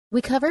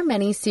We cover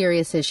many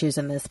serious issues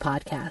in this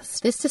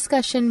podcast. This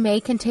discussion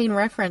may contain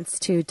reference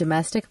to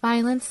domestic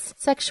violence,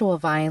 sexual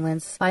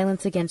violence,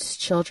 violence against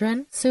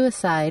children,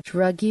 suicide,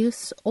 drug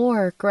use,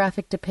 or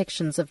graphic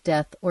depictions of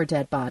death or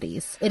dead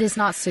bodies. It is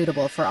not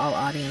suitable for all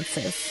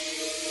audiences.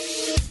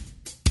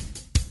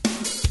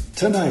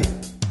 Tonight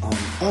on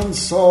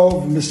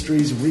Unsolved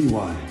Mysteries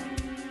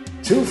Rewind,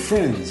 two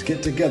friends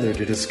get together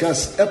to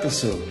discuss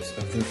episodes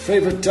of their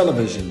favorite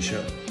television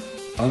show,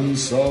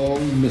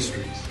 Unsolved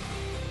Mysteries.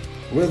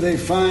 Will they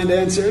find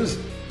answers?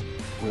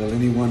 Will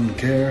anyone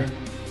care?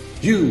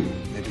 You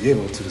may be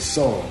able to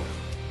solve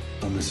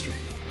a mystery.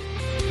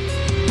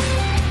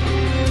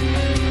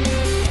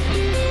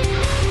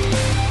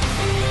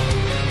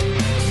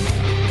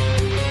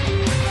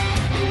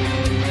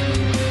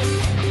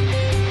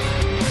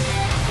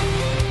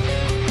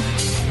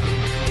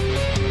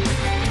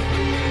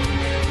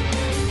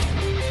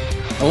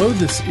 Hello,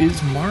 this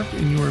is Mark,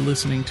 and you are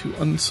listening to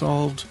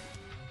Unsolved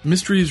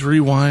Mysteries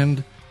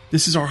Rewind.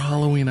 This is our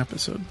Halloween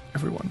episode,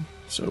 everyone.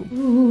 So,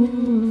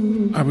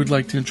 I would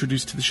like to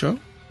introduce to the show.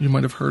 You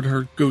might have heard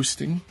her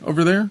ghosting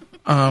over there.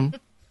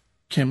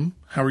 Kim,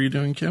 how are you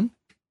doing, Kim?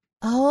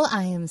 Oh,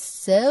 I am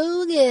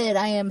so good.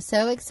 I am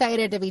so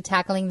excited to be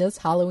tackling this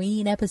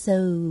Halloween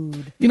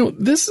episode. You know,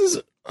 this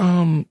is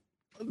going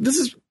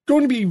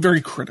to be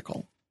very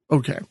critical.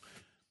 Okay.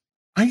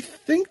 I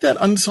think that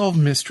Unsolved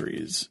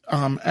Mysteries,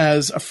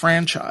 as a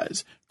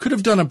franchise, could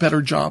have done a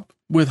better job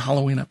with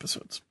Halloween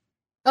episodes.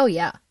 Oh,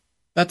 yeah.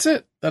 That's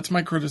it. That's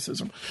my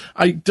criticism.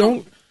 I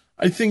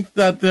think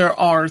that there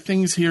are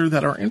things here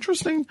that are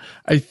interesting.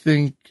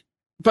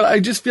 But I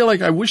just feel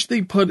like I wish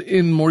they put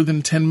in more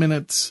than 10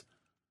 minutes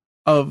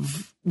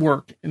of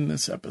work in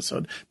this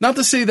episode. Not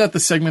to say that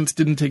the segments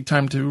didn't take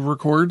time to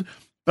record,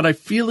 but I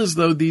feel as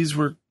though these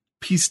were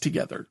pieced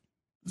together.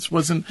 This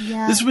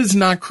was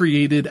not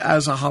created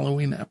as a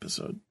Halloween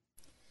episode.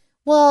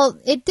 Well,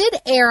 it did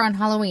air on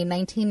Halloween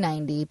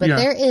 1990, but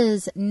there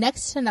is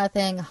next to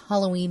nothing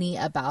Halloween-y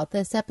about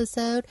this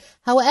episode.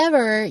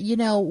 However, you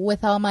know,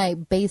 with all my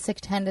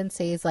basic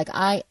tendencies, like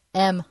I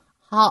am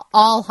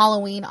all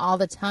Halloween all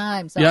the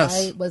time. So yes.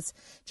 I was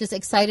just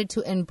excited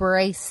to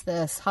embrace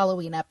this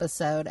Halloween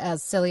episode,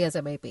 as silly as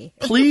it may be.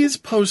 Please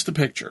post a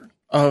picture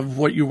of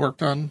what you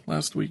worked on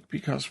last week,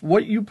 because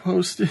what you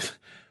posted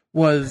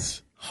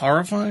was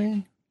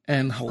horrifying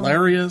and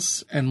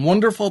hilarious and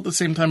wonderful at the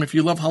same time. If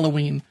you love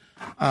Halloween,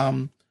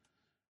 you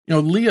know,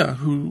 Leah,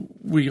 who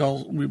we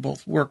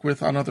both work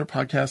with on other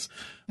podcasts,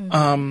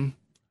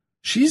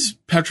 she's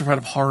petrified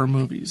of horror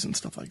movies and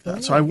stuff like that.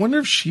 Oh. So I wonder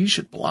if she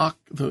should block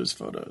those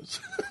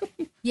photos.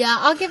 Yeah,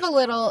 I'll give a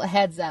little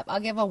heads up. I'll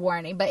give a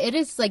warning, but it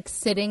is like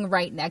sitting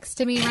right next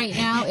to me right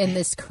now in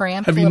this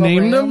cramped little room. Have you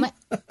named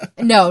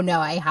them? No,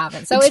 I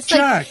haven't. So it's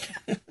Jack.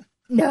 Like,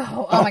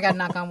 no, oh my God,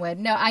 knock on wood.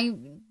 No, I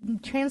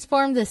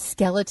transformed the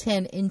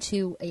skeleton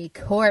into a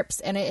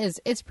corpse, and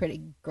it's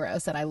pretty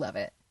gross, and I love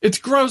it. It's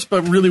gross,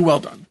 but really well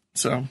done.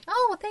 So.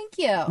 Oh, thank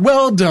you.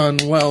 Well done.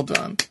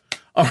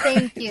 All right.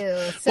 Thank you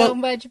so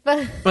much. But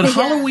yeah.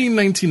 Halloween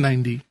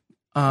 1990,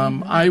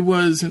 I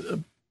was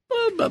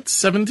about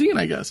 17,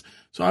 I guess.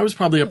 So I was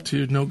probably up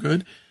to no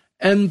good.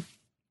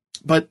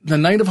 But the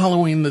night of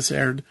Halloween this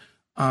aired.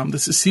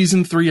 This is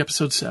season 3,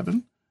 episode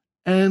 7.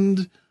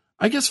 And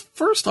I guess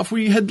first off,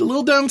 we head a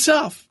little down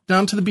south,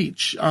 down to the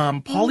beach.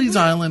 Pawleys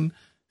Island,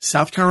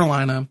 South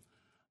Carolina.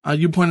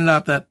 You pointed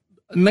out that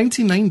in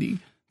 1990,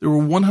 there were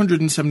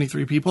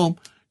 173 people.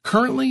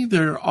 Currently,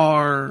 there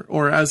are,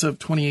 or as of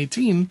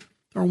 2018,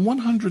 there are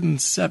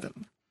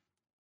 107.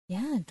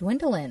 Yeah,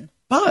 dwindling.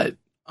 But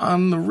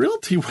on the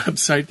Realty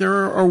website,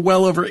 there are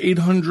well over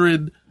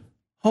 800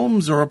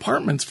 homes or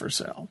apartments for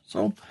sale.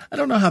 So I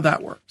don't know how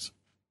that works.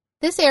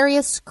 This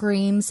area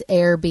screams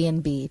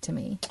Airbnb to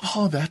me.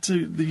 Oh, that's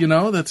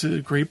a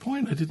great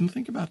point. I didn't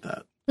think about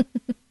that.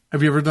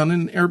 Have you ever done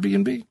an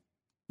Airbnb?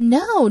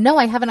 No,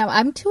 I haven't.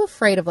 I'm too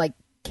afraid of like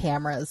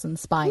cameras and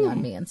spying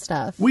on me and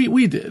stuff.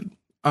 We did.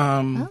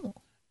 And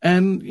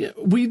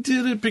we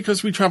did it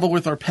because we travel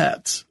with our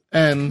pets,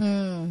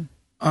 and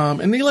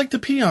they like to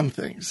pee on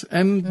things,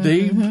 and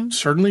they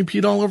certainly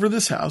peed all over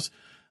this house.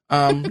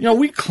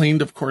 We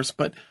cleaned, of course,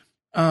 but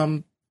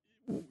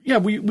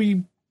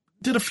we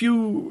did a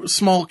few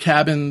small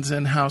cabins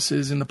and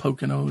houses in the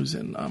Poconos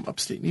and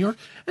upstate New York,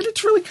 and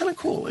it's really kind of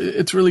cool.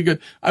 It's really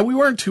good. We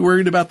weren't too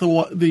worried about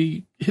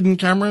the hidden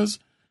cameras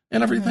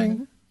and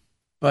everything.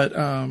 But,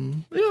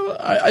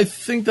 I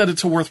think that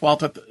it's a worthwhile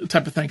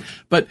type of thing.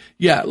 But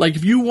yeah, like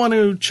if you want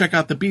to check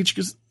out the beach,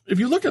 because if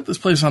you look at this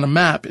place on a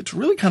map, it's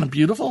really kind of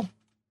beautiful.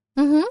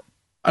 Mm-hmm.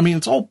 I mean,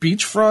 it's all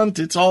beachfront.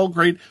 It's all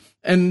great.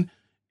 And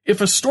if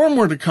a storm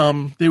were to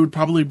come, they would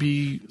probably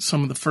be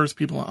some of the first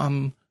people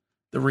on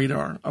the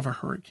radar of a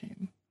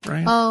hurricane,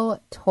 right? Oh,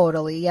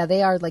 totally. Yeah,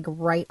 they are like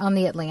right on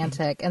the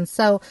Atlantic. And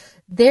so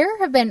there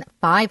have been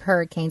 5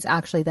 hurricanes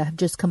actually that have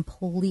just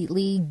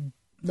completely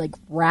like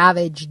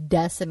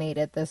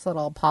decimated this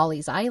little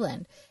Pawleys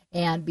Island.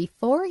 And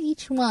before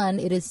each one,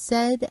 it is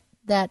said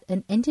that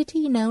an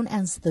entity known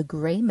as the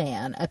Gray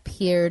Man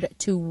appeared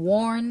to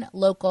warn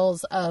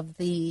locals of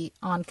the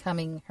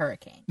oncoming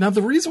hurricane. Now,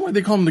 the reason why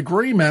they call him the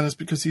Gray Man is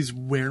because he's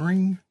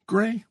wearing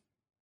gray?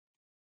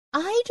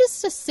 I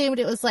just assumed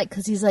it was like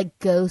because he's like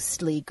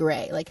ghostly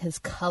gray, like his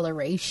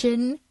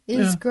coloration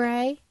is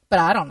gray, but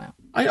I don't know.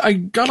 I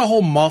got a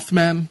whole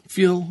Mothman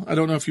feel. I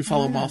don't know if you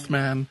follow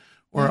Mothman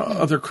or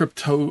other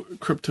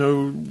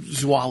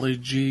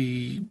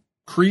cryptozoology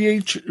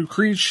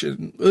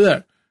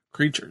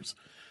creatures.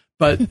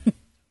 But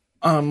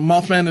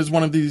Mothman is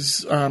one of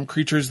these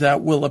creatures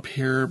that will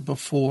appear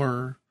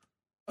before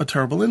a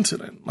terrible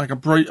incident, like a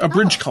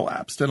bridge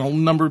collapsed, and a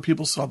number of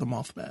people saw the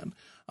Mothman.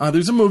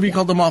 There's a movie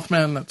called The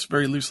Mothman that's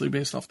very loosely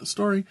based off the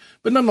story,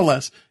 but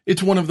nonetheless,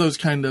 it's one of those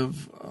kind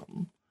of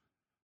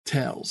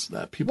tales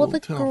that people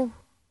tell.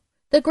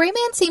 The Gray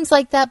Man seems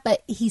like that,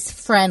 but he's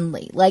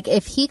friendly. Like,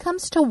 if he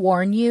comes to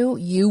warn you,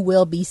 you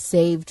will be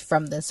saved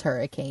from this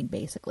hurricane,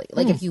 basically.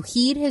 Like, if you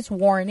heed his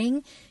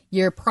warning,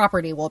 your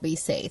property will be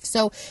safe.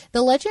 So,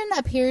 the legend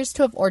appears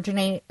to have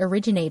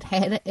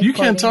originated... You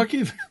can't talk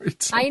either.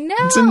 I know.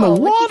 It's in the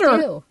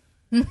water.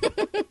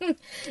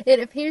 It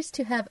appears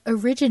to have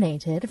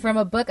originated from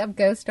a book of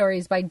ghost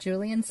stories by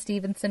Julian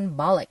Stevenson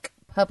Bollock,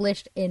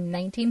 published in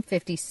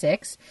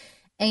 1956.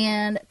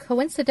 And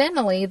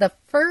coincidentally, the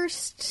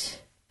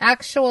first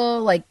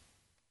actual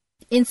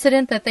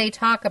incident that they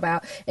talk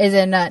about is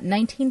in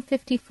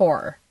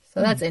 1954. So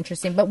that's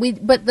interesting. But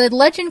the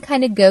legend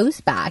kind of goes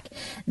back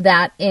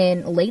that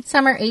in late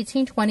summer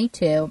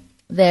 1822,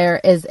 there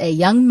is a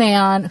young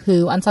man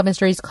who Unsolved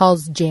Mysteries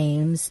calls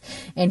James,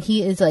 and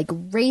he is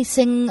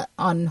racing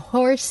on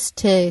horse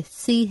to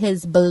see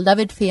his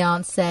beloved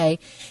fiance,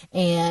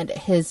 and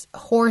his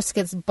horse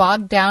gets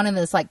bogged down in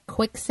this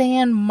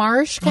quicksand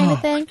marsh kind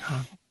of thing.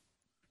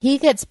 He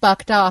gets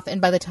bucked off,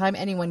 and by the time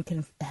anyone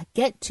can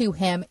get to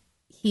him,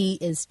 he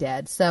is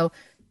dead. So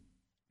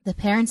the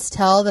parents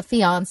tell the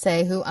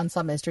fiance, who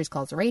Unsolved Mysteries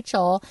calls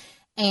Rachel,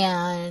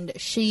 and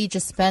she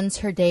just spends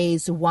her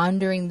days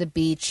wandering the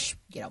beach,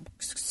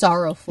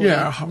 sorrowfully.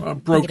 Yeah, a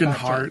broken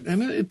heart.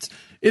 And it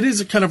is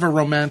a kind of a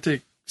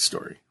romantic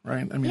story,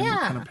 right? I mean, I'm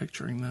kind of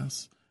picturing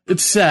this.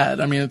 It's sad.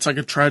 I mean, it's like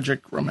a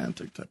tragic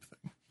romantic type thing.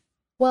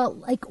 Well,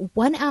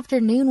 one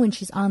afternoon when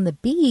she's on the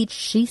beach,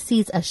 she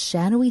sees a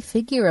shadowy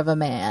figure of a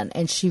man,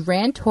 and she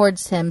ran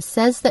towards him,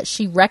 says that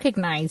she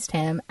recognized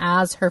him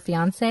as her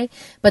fiancé,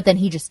 but then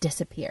he just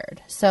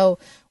disappeared. So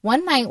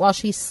one night while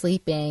she's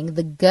sleeping,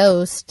 the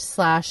ghost /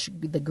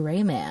 the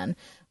Gray Man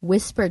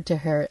whispered to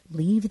her,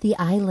 "Leave the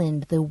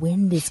island, the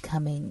wind is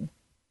coming."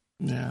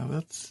 Yeah,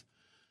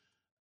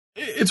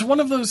 it's one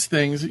of those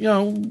things,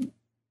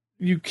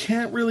 you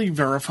can't really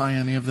verify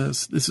any of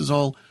this. This is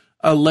all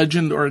a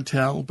legend or a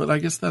tale, but I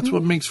guess that's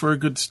what makes for a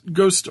good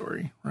ghost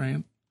story,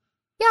 right?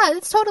 Yeah,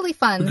 it's totally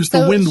fun. Because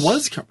the wind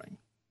was coming.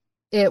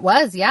 It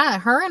was, yeah.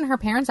 Her and her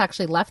parents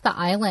actually left the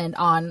island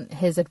on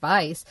his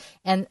advice,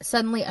 and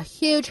suddenly a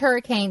huge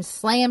hurricane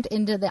slammed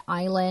into the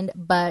island,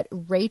 but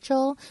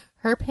Rachel,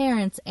 her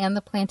parents, and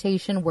the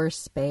plantation were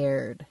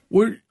spared.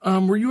 Were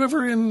you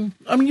ever in...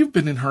 I mean, you've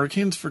been in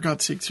hurricanes, for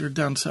God's sakes, you're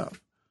down south.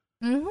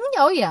 Mm-hmm.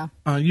 Oh, yeah.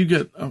 You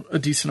get a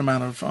decent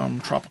amount of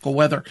tropical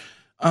weather.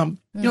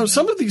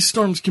 Some of these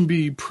storms can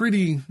be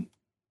pretty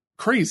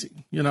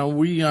crazy.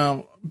 We,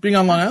 being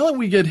on Long Island,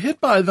 we get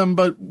hit by them,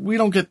 but we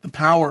don't get the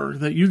power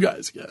that you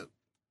guys get.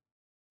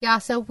 Yeah,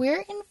 so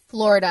we're in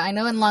Florida. I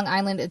know in Long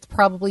Island, it's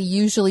probably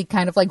usually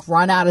kind of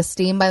run out of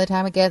steam by the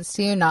time it gets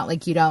to you. Not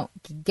like you don't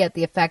get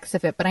the effects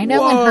of it, but I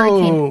know when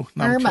Hurricane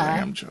Irma...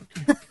 I'm joking.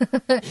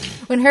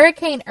 When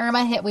Hurricane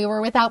Irma hit, we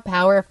were without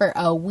power for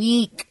a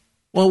week.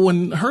 Well,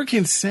 when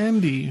Hurricane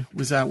Sandy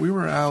was out, we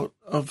were out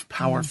of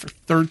power for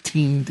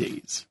 13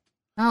 days.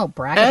 Oh,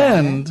 brag.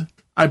 And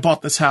I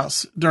bought this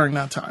house during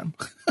that time.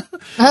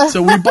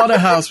 So we bought a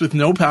house with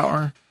no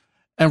power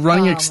and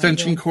running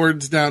extension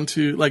cords down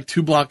to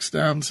 2 blocks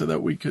down so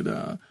that we could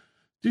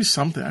do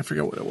something. I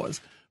forget what it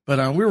was.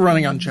 But we were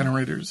running on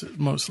generators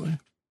mostly.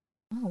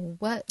 Oh,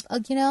 what?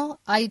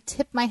 I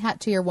tip my hat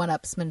to your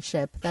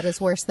one-upsmanship. That is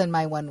worse than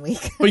my 1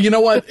 week. But you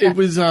know what? It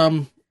was...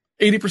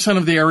 80%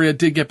 of the area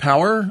did get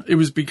power. It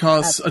was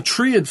because a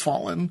tree had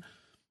fallen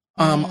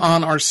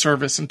on our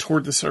service and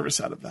tore the service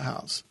out of the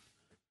house.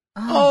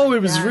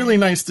 It was really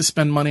nice to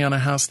spend money on a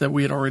house that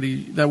we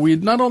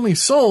had not only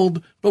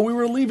sold, but we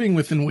were leaving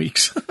within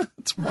weeks.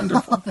 It's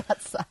wonderful. Oh,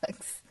 that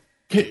sucks.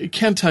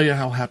 Can't tell you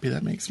how happy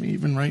that makes me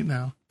even right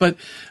now. But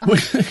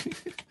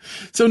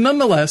so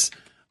nonetheless,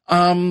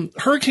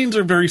 hurricanes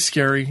are very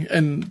scary,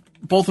 and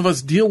both of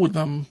us deal with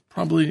them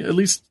probably at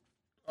least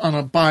on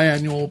a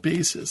biannual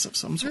basis of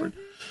some sort.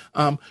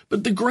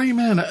 But the Gray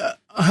Man,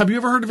 have you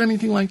ever heard of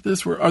anything like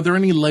this? Are there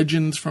any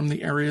legends from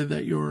the area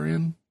that you're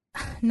in?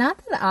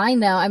 Not that I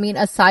know. I mean,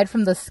 aside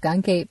from the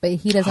skunk ape, but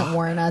he doesn't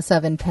warn us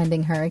of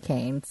impending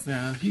hurricanes.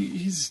 Yeah,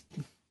 he's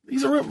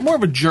more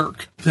of a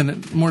jerk than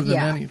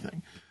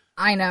anything.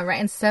 I know, right?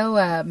 And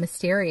so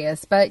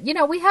mysterious. But,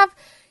 we have...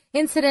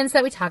 incidents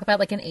that we talk about,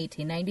 like in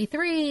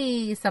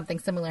 1893, something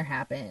similar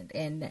happened.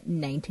 In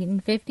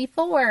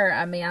 1954,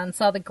 a man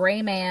saw the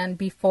gray man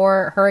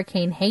before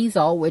Hurricane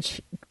Hazel,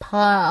 which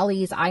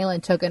Pawleys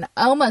Island took an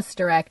almost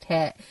direct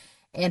hit.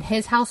 And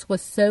his house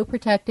was so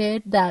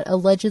protected that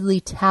allegedly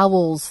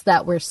towels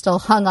that were still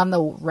hung on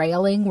the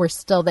railing were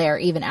still there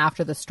even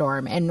after the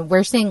storm. And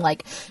we're seeing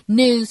like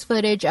news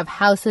footage of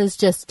houses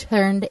just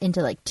turned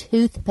into like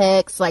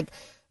toothpicks, like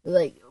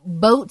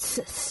boats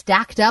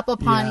stacked up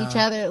upon each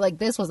other. Like,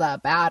 this was a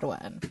bad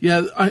one.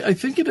 Yeah, I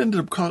think it ended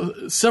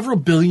up several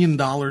 $1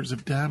 billion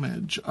of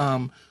damage.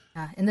 In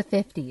the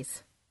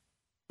 50s.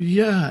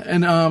 Yeah,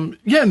 and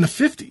in the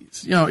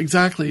 50s. You know,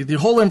 exactly. The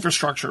whole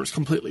infrastructure was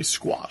completely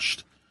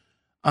squashed.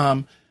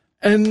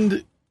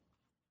 And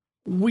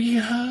we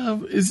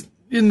have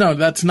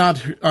that's not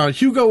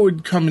Hugo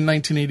would come in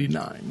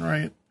 1989,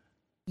 right?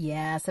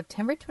 Yeah,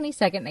 September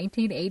 22nd,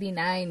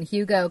 1989,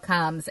 Hugo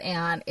comes,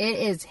 and it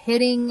is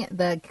hitting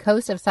the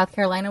coast of South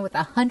Carolina with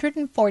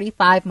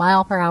 145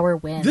 mile per hour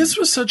wind. This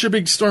was such a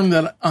big storm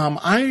that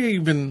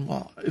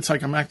it's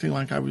like I'm acting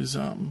like I was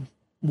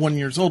 1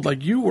 year old,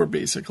 like you were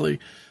basically.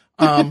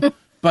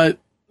 But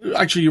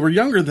actually, you were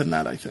younger than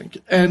that, I think.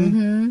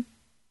 And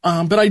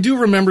but I do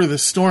remember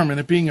this storm and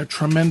it being a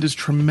tremendous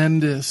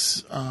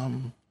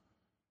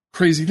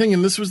crazy thing.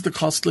 And this was the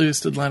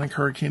costliest Atlantic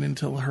hurricane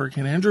until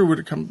Hurricane Andrew would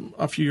have come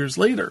a few years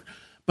later.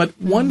 But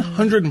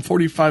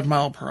 145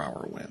 mile per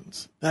hour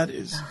winds. That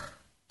is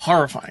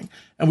horrifying.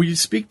 And we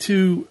speak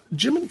to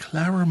Jim and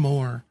Clara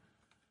Moore.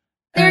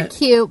 They're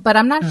cute, but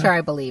I'm not sure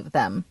I believe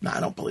them. No, I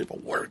don't believe a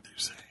word they're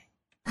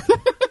saying.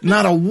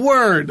 Not a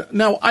word.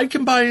 Now, I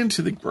can buy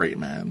into the gray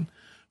man,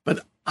 but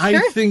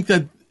I think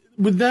that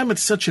with them,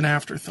 it's such an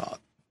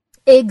afterthought.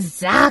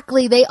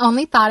 Exactly. They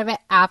only thought of it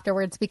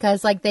afterwards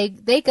because, like, they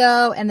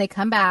go and they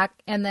come back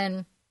and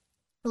then,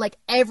 like,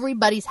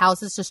 everybody's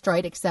house is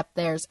destroyed except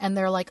theirs. And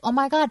they're like, oh,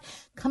 my God,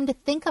 come to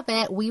think of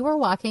it, we were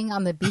walking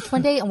on the beach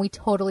one day and we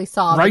totally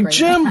saw right, the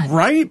Jim? man.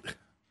 Right?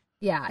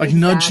 Yeah, like, exactly.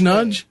 Nudge,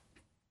 nudge?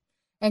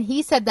 And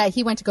he said that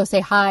he went to go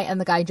say hi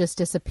and the guy just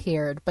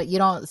disappeared. But you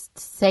don't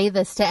say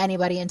this to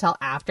anybody until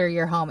after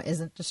your home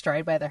isn't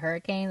destroyed by the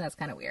hurricane. That's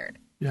kind of weird.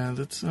 Yeah,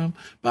 that's. But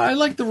I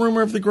like the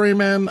rumor of the gray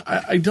man.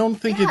 I don't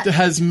think it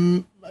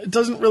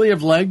doesn't really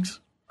have legs.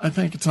 I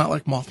think it's not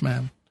like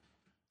Mothman.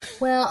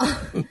 Well,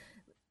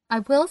 I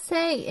will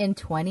say in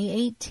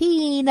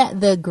 2018,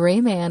 the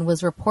gray man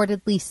was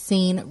reportedly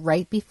seen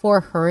right before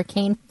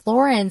Hurricane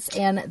Florence,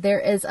 and there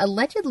is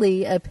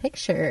allegedly a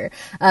picture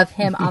of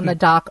him on the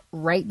dock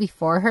right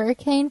before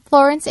Hurricane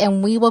Florence,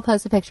 and we will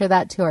post a picture of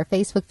that to our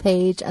Facebook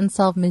page,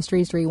 Unsolved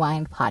Mysteries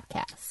Rewind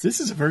Podcast. This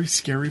is a very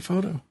scary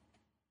photo.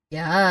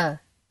 Yeah.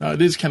 It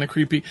is kind of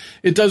creepy.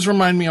 It does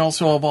remind me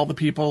also of all the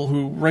people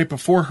who, right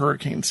before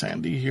Hurricane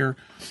Sandy here,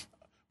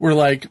 were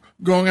like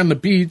going on the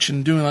beach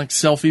and doing like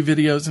selfie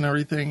videos and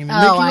everything and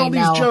making all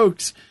these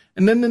jokes.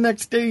 And then the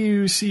next day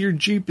you see your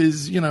Jeep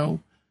is,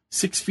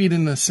 6 feet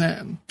in the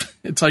sand.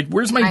 It's like,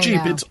 where's my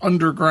Jeep? It's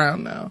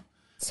underground now.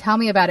 Tell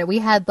me about it. We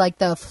had like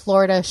the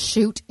Florida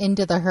shoot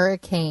into the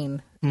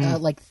hurricane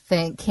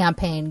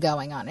campaign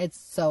going on. It's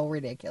so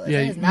ridiculous.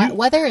 Yeah,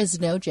 weather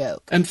is no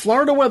joke. And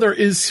Florida weather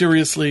is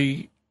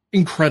seriously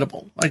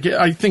incredible. Like,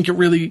 I think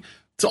it's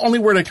the only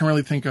word I can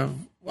really think of.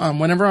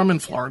 Whenever I'm in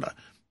Florida,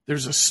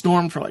 there's a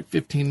storm for like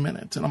 15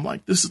 minutes, and I'm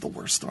like, this is the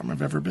worst storm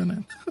I've ever been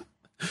in.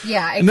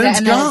 Yeah, exactly. And then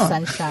it's gone.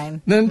 Sunshine.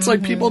 And then it's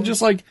like people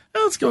just like,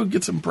 let's go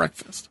get some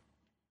breakfast.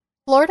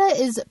 Florida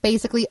is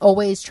basically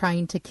always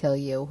trying to kill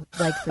you,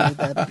 like through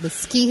the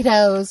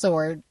mosquitoes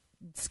or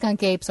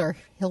skunk apes or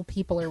hill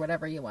people or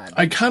whatever you want.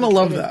 I kind of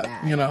love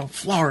that.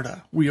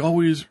 Florida, we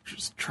always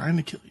just trying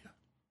to kill you.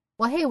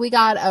 Well, hey, we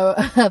got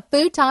a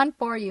futon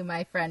for you,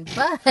 my friend.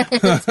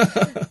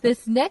 But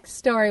this next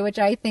story, which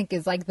I think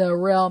is like the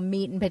real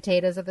meat and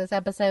potatoes of this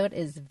episode,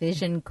 is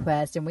Vision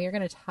Quest. And we are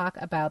going to talk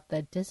about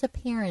the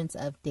disappearance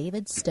of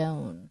David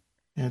Stone.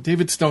 Yeah,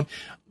 David Stone.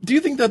 Do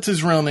you think that's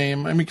his real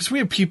name? I mean, because we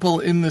have people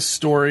in this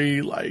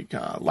story like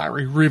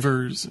Larry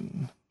Rivers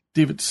and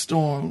David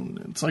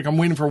Stone. It's like I'm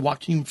waiting for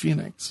Joaquin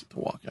Phoenix to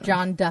walk out.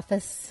 John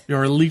Duffus.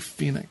 Or Leaf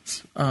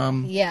Phoenix.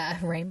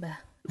 Rainbow.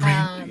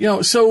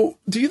 So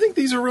do you think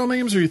these are real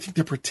names, or do you think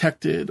they're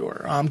protected,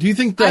 or do you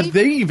think that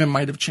they even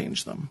might have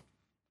changed them?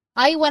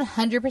 I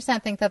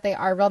 100% think that they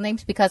are real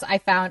names because I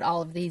found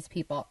all of these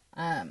people.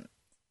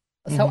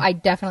 So I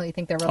definitely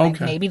think they're real names.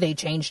 Maybe they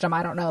changed them.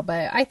 I don't know.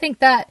 But I think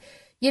that,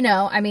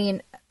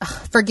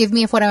 forgive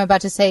me if what I'm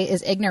about to say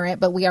is ignorant,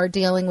 but we are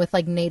dealing with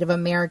like Native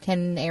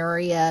American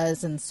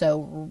areas. And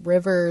so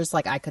Rivers,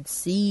 like I could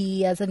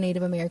see as a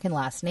Native American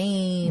last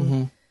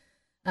name.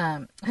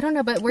 I don't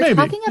know, but we're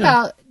talking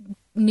about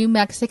New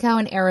Mexico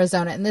and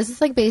Arizona, and this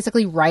is like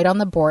basically right on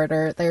the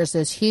border. There's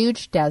this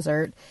huge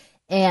desert,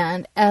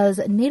 and as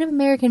Native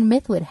American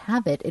myth would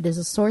have it, it is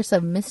a source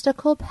of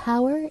mystical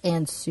power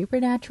and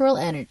supernatural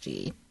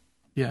energy.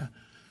 Yeah.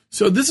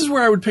 So this is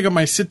where I would pick up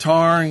my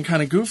sitar and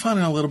kind of goof on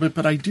it a little bit,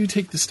 but I do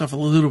take this stuff a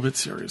little bit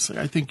seriously.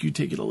 I think you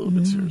take it a little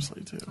bit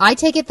seriously, too. I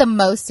take it the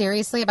most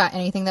seriously about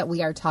anything that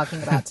we are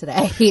talking about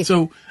today.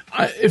 So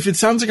if it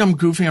sounds like I'm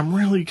goofing, I'm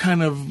really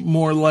kind of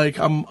more like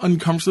I'm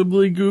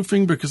uncomfortably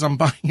goofing because I'm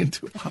buying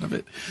into a lot of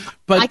it.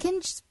 But I can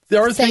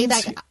there are say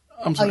things, that.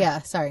 I'm sorry. Oh,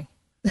 yeah, sorry.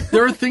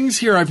 There are things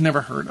here I've never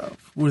heard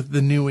of with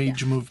the New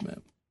Age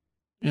movement.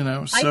 You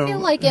know, so I feel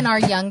like in our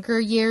younger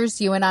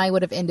years, you and I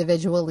would have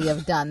individually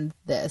have done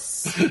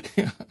this.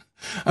 Yeah.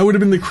 I would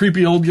have been the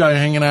creepy old guy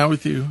hanging out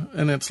with you,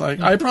 and it's like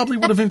I probably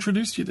would have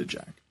introduced you to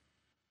Jack.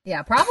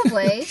 Yeah,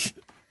 probably.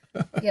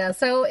 Yeah,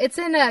 so it's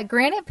in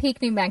Granite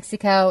Peak, New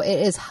Mexico. It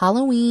is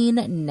Halloween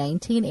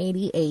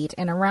 1988,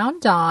 and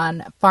around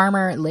dawn,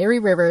 farmer Larry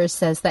Rivers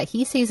says that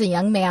he sees a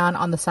young man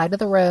on the side of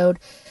the road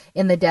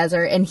in the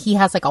desert, and he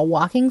has like a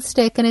walking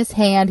stick in his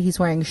hand. He's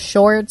wearing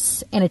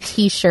shorts and a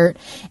t-shirt,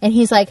 and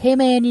he's like, "Hey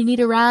man, you need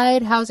a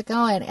ride? How's it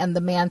going?" And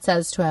the man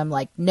says to him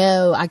like,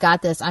 "No, I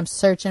got this. I'm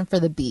searching for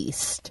the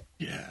beast."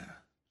 Yeah.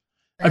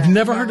 I've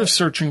never heard of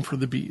searching for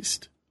the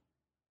beast.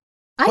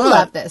 I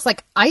love this.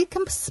 Like, I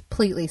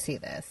completely see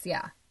this.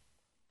 Yeah.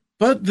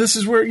 But this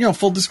is where, you know,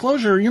 full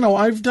disclosure, you know,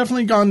 I've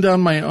definitely gone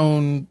down my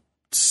own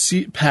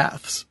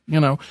paths, you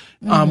know,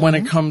 when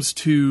it comes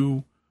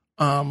to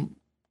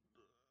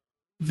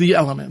the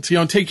elements, you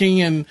know, taking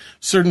in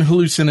certain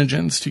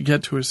hallucinogens to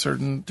get to a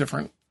certain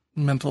different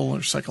mental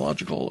or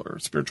psychological or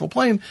spiritual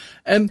plane.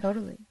 And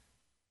totally.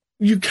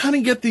 You kind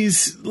of get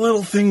these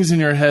little things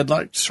in your head,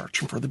 like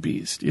searching for the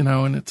beast, you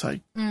know, and it's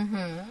like,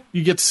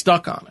 you get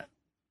stuck on it.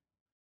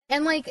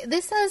 And like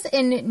this says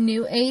in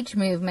New Age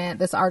Movement,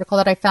 this article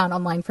that I found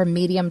online from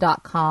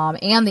medium.com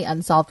and the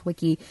Unsolved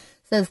Wiki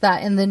says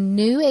that in the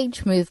New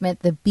Age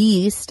Movement, the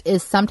beast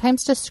is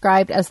sometimes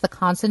described as the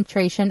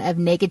concentration of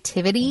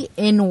negativity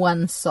in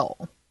one's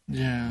soul.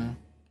 Yeah.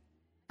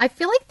 I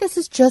feel like this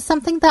is just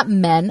something that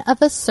men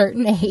of a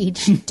certain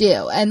age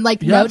do. And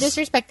like, no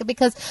disrespect,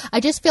 because I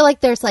just feel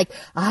like there's like,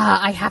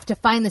 I have to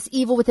find this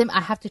evil within.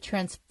 I have to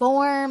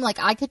transform. Like,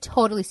 I could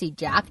totally see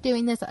Jack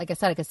doing this. Like I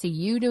said, I could see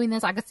you doing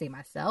this. I could see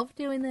myself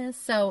doing this.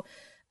 So,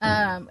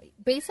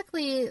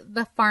 basically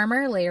the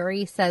farmer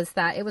Larry says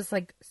that it was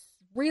like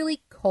really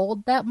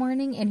cold that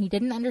morning and he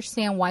didn't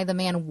understand why the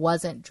man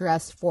wasn't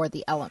dressed for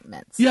the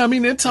elements. Yeah. I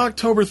mean, it's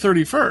October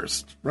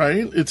 31st,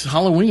 right? It's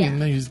Halloween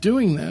that he's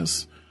doing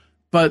this.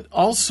 But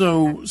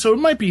also, so it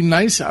might be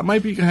nice. It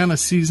might be kind of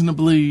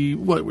seasonably,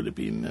 what would it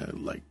be,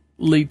 like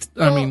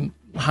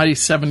high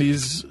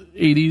 70s,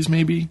 80s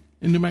maybe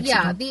in New Mexico?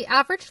 Yeah, the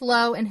average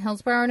low in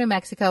Hillsborough, New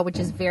Mexico, which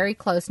is very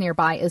close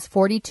nearby, is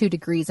 42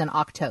 degrees in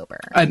October.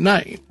 At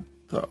night,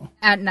 though.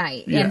 At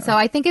night. Yeah. And so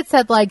I think it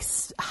said like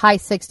high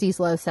 60s,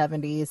 low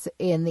 70s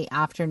in the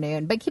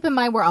afternoon. But keep in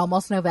mind, we're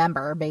almost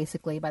November,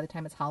 basically, by the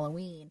time it's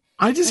Halloween.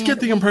 I just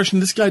get the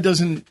impression this guy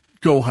doesn't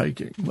go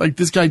hiking. Like,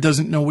 this guy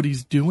doesn't know what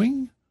he's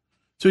doing.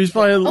 So he's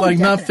probably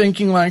not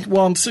thinking like,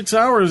 well, in 6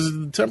 hours,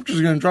 the temperature's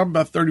going to drop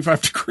about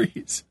 35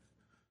 degrees.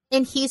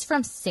 And he's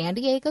from San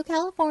Diego,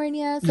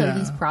 California, so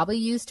he's probably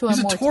used to a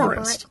more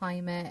temperate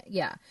climate.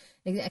 Yeah,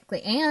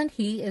 exactly. And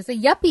he is a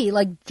yuppie,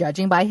 like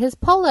judging by his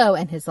polo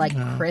and his like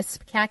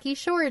crisp khaki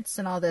shorts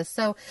and all this.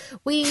 So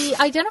we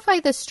identify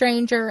the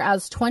stranger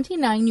as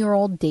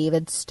 29-year-old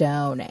David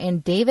Stone.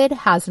 And David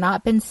has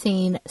not been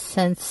seen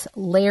since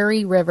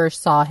Larry Rivers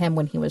saw him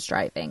when he was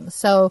driving.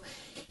 So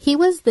he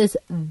was this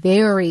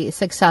very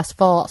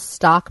successful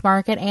stock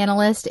market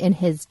analyst in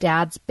his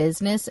dad's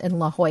business in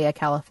La Jolla,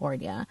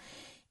 California.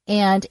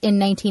 And in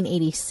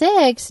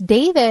 1986,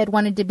 David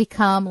wanted to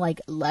become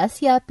like less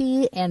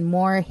yuppie and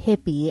more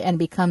hippie and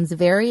becomes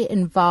very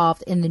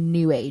involved in the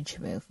New Age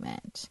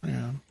movement.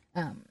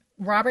 Yeah.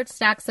 Robert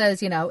Stack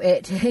says, you know,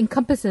 it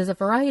encompasses a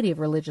variety of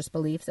religious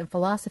beliefs and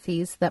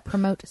philosophies that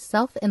promote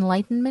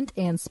self-enlightenment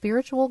and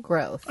spiritual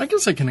growth. I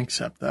guess I can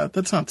accept that.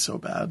 That's not so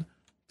bad.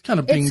 Kind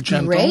of being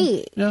gentle.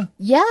 Great. Yeah.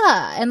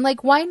 Yeah. And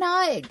like, why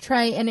not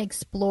try and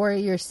explore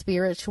your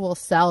spiritual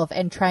self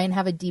and try and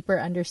have a deeper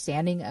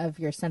understanding of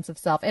your sense of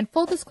self? And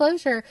full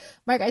disclosure,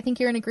 Mark, I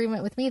think you're in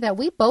agreement with me that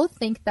we both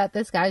think that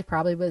this guy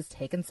probably was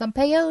taking some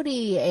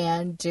peyote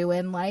and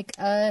doing like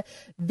a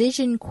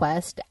vision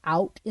quest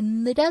out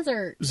in the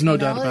desert. There's no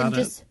doubt about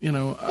it. You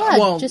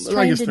know, just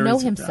trying to know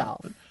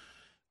himself. Doubt,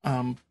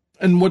 but,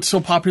 and what's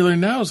so popular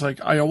now is like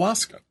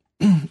ayahuasca.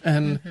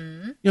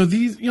 And,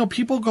 you know,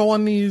 people go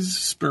on these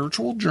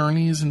spiritual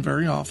journeys and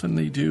very often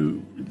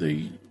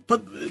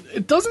but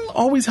it doesn't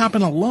always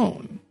happen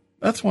alone.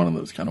 That's one of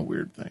those kind of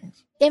weird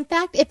things. In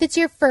fact, if it's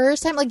your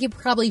first time, like you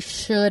probably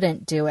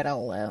shouldn't do it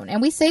alone.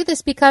 And we say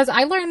this because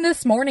I learned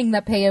this morning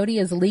that peyote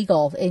is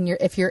legal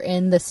if you're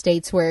in the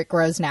states where it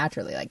grows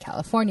naturally, like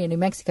California, New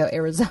Mexico,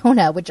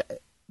 Arizona, which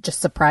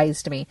just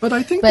surprised me. But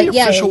I think the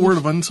official word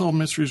of Unsolved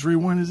Mysteries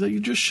Rewind is that you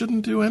just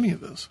shouldn't do any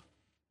of this.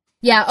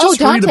 Yeah. Just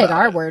don't take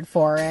our word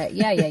for it.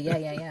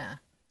 Yeah.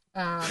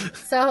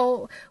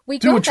 So we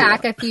go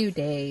back a few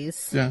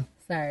days. Yeah.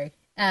 Sorry.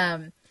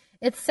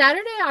 It's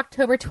Saturday,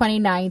 October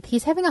 29th.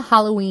 He's having a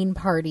Halloween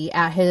party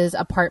at his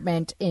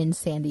apartment in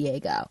San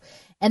Diego.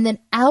 And then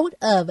out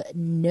of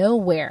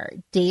nowhere,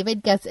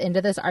 David gets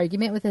into this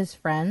argument with his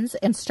friends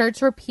and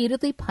starts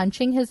repeatedly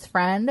punching his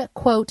friend,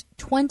 quote,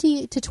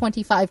 20 to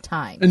 25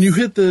 times. And you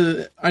hit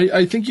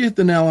I think you hit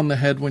the nail on the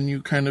head when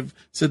you kind of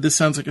said this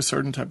sounds like a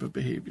certain type of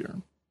behavior.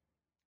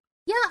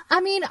 Yeah, I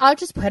mean, I'll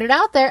just put it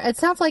out there. It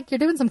sounds like you're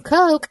doing some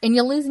coke and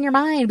you're losing your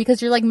mind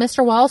because you're like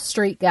Mr. Wall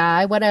Street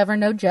guy, whatever,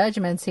 no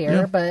judgments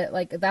here, but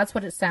like that's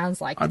what it sounds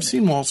like. I've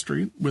seen Wall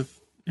Street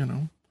with,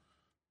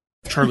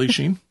 Charlie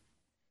Sheen.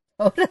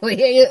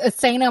 Totally.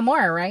 Say no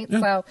more, right? Yeah.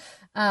 So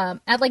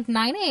at like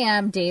 9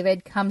 a.m.,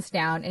 David comes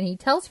down and he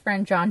tells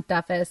friend John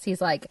Duffus, he's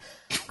like,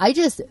 I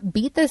just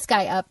beat this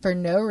guy up for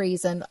no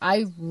reason.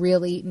 I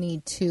really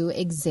need to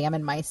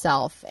examine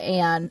myself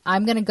and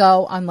I'm going to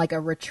go on like a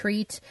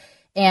retreat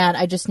and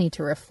I just need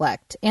to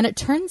reflect. And it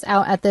turns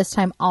out at this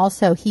time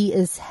also he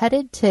is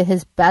headed to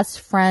his best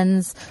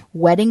friend's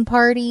wedding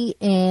party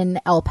in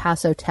El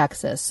Paso,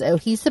 Texas. So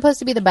he's supposed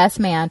to be the best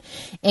man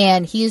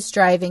and he's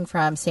driving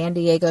from San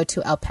Diego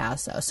to El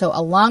Paso. So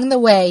along the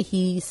way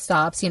he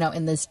stops,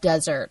 in this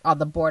desert on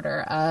the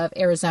border of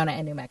Arizona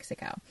and New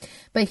Mexico.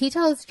 But he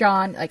tells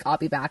John, like, I'll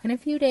be back in a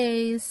few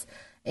days.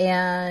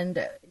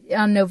 And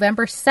on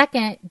November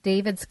 2nd,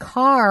 David's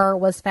car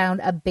was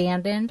found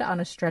abandoned on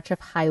a stretch of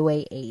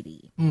Highway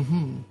 80.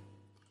 Mm-hmm.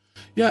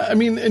 Yeah, I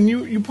mean, and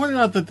you pointed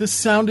out that this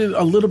sounded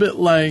a little bit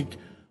like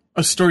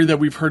a story that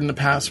we've heard in the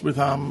past with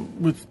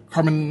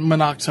carbon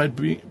monoxide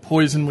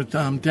poison with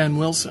Dan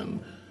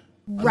Wilson.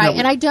 Right,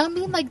 and I don't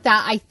mean like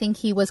that. I think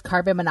he was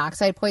carbon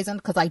monoxide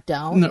poisoned because I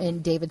don't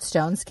in David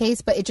Stone's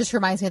case, but it just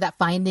reminds me of that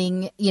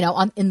finding,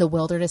 in the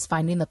wilderness,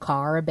 finding the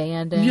car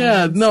abandoned.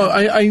 Yeah, no,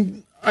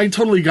 I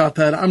totally got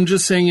that. I'm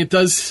just saying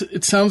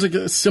it sounds like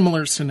a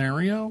similar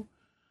scenario.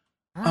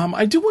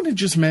 I do want to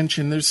just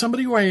mention there's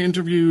somebody who I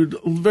interviewed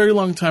a very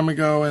long time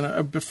ago and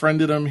I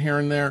befriended him here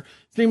and there.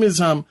 His name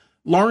is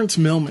Lawrence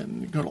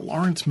Millman. You go to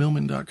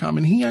lawrencemillman.com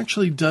and he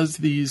actually does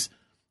these.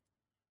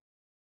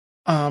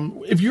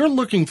 If you're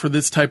looking for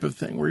this type of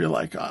thing where you're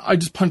like, I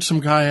just punched some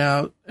guy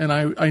out and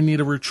I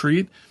need a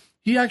retreat,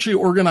 he actually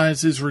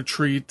organizes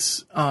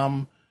retreats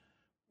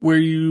where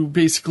you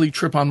basically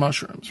trip on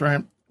mushrooms,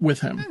 right? With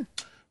him.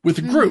 With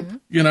a group,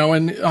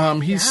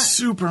 and he's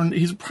so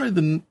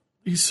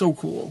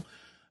cool.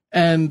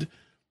 And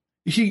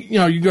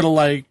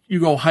you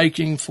go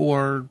hiking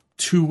for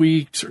 2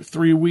 weeks or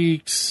 3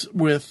 weeks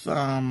with,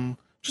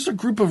 just a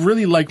group of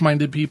really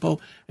like-minded people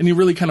and you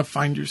really kind of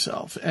find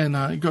yourself and,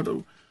 you go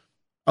to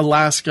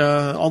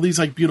Alaska, all these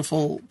like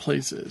beautiful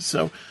places.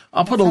 So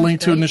I'll put a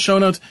link to it in the show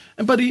notes.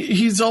 But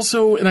he's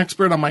also an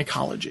expert on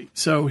mycology.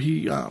 So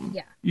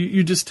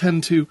you just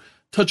tend to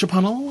touch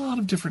upon a lot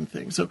of different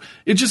things. So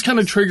it just kind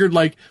of triggered,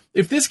 like,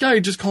 if this guy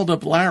just called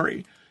up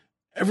Larry,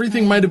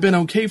 everything might have been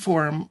okay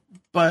for him,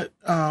 but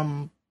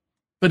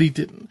he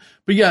didn't.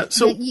 But yeah,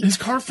 so his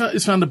car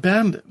is found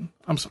abandoned.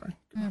 I'm sorry.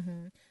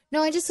 Mm-hmm.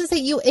 No, I just want to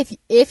say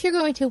if you're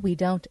going to, we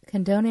don't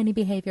condone any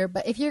behavior,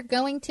 but if you're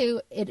going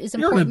to, it is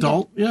important.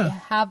 You're an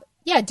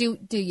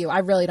adult, do you? I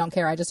really don't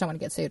care. I just don't want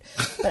to get sued.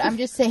 But I'm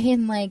just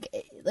saying, like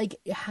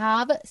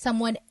have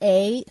someone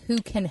A, who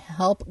can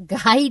help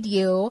guide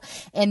you,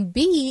 and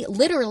B,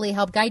 literally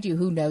help guide you,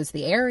 who knows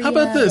the area. How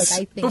about this?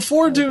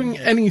 Before doing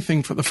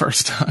anything for the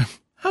first time,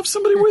 have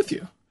somebody with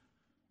you.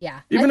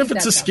 Yeah. Even if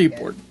it's a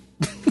skateboard.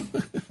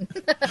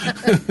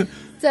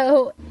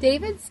 So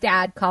David's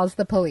dad calls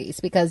the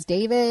police because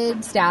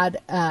David's dad,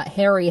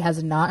 Harry,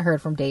 has not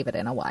heard from David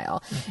in a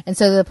while. And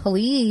so the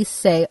police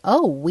say,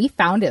 we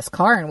found his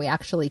car and we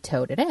actually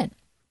towed it in.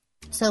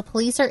 So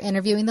police are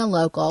interviewing the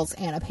locals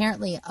and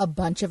apparently a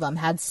bunch of them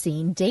had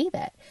seen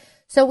David.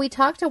 So we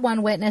talked to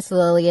one witness,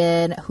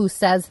 Lillian, who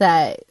says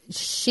that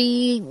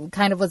she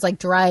kind of was like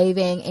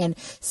driving and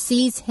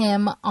sees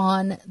him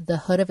on the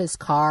hood of his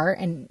car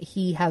and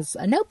he has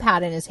a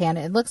notepad in his hand.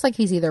 It looks like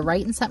he's either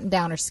writing something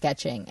down or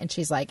sketching. And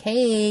she's like,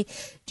 hey,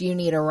 do you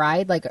need a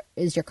ride? Like,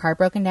 is your car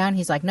broken down?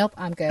 He's like, nope,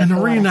 I'm good. And the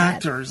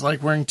reenactor is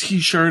like wearing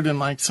t-shirt and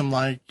like some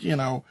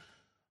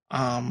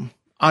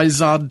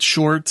Izod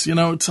shorts,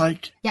 it's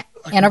like. Yeah.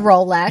 And a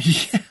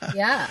Rolex.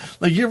 Yeah.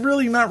 Like, you're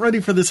really not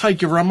ready for this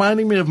hike. You're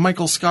reminding me of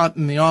Michael Scott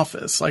in The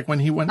Office, like when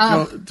he went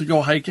to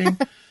go hiking.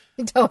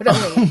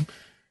 Totally.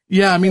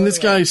 Yeah, I mean, this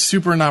guy is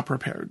super not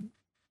prepared.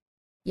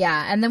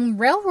 Yeah, and then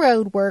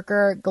railroad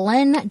worker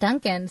Glenn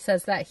Duncan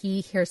says that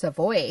he hears a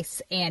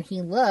voice, and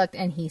he looked,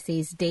 and he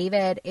sees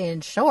David in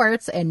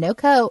shorts and no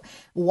coat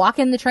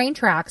walking the train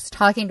tracks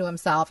talking to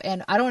himself.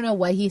 And I don't know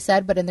what he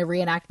said, but in the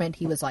reenactment,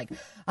 he was like,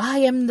 I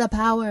am the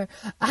power.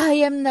 I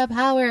am the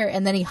power.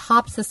 And then he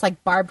hops this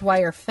like barbed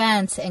wire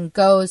fence and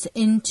goes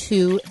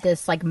into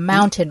this like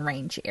mountain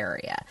range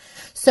area.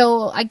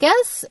 So I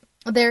guess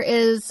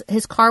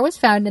his car was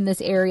found in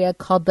this area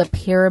called the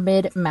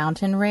Pyramid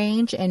Mountain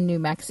Range in New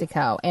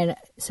Mexico. And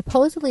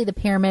supposedly the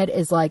pyramid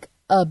is like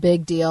a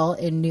big deal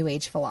in New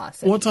Age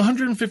philosophy. Well, it's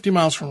 150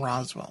 miles from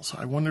Roswell. So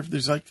I wonder if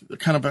there's like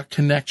kind of a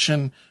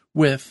connection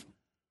with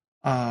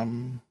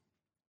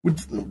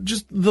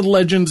just the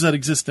legends that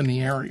exist in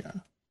the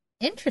area.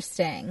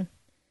 Interesting.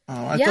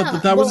 I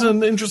thought that was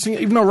an interesting,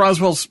 even though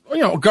Roswell's,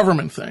 a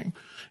government thing.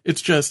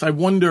 It's just, I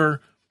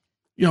wonder,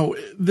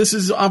 this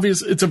is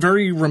obvious. It's a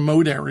very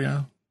remote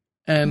area.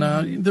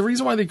 And the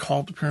reason why they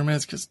call it the pyramid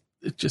is because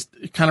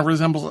it kind of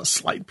resembles a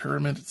slight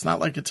pyramid. It's not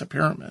like it's a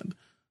pyramid.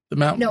 The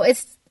mountain. No,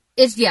 it's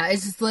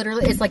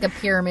literally, it's like a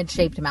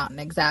pyramid-shaped mountain,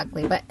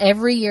 exactly. But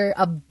every year,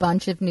 a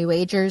bunch of New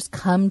Agers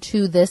come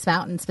to this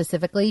mountain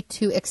specifically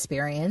to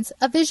experience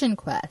a vision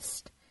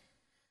quest.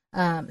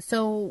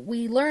 So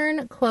we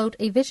learn, quote,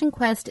 a vision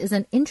quest is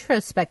an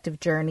introspective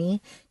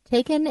journey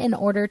taken in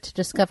order to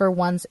discover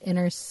one's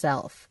inner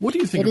self. What do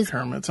you think of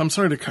pyramids? I'm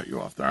sorry to cut you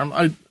off there.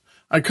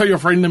 I cut you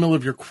off right in the middle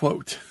of your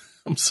quote.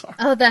 I'm sorry.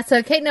 Oh, that's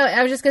okay. No,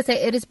 I was just going to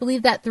say, it is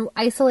believed that through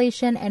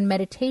isolation and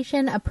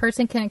meditation, a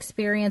person can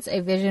experience a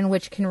vision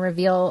which can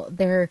reveal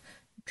their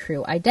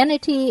true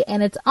identity.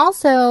 And it's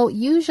also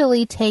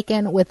usually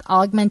taken with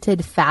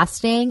augmented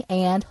fasting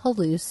and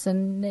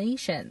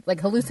hallucinations.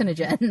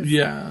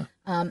 Yeah.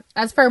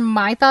 As for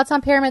my thoughts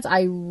on pyramids,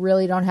 I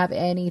really don't have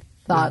any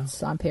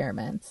thoughts on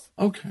pyramids.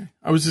 Okay.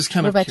 I was just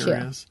kind of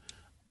curious.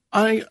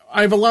 I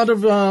have a lot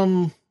of,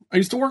 I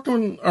used to work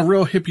on a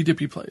real hippy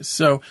dippy place.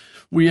 So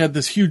we had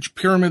this huge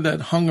pyramid that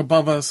hung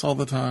above us all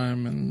the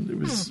time. And it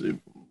was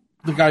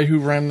the guy who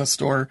ran the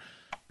store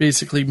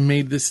basically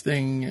made this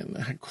thing and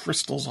had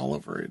crystals all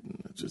over it.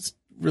 And it's just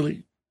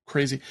really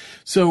crazy.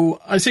 So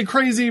I say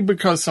crazy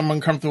because I'm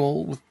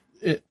uncomfortable with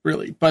it,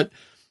 really. But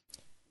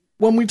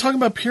when we talk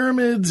about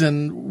pyramids,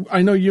 and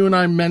I know you and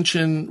I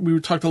we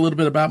talked a little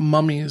bit about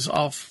mummies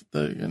off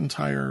the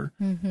entire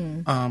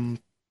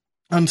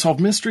Unsolved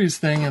Mysteries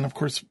thing. And of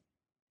course,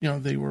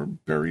 they were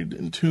buried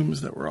in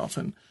tombs that were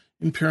often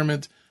in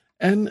pyramids.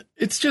 And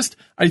it's just,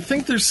 I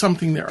think there's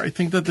something there. I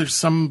think that there's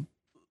some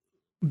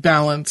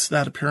balance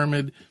that a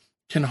pyramid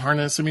can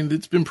harness. I mean,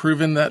 it's been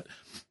proven that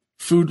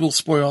food will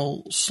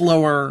spoil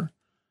slower.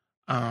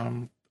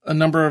 A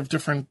number of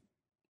different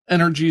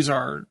energies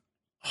are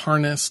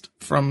harnessed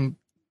from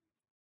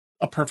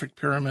a perfect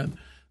pyramid.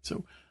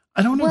 So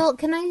I don't know. Well,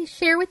 can I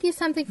share with you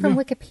something from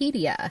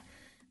Wikipedia?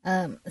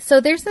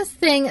 So there's this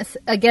thing,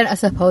 again,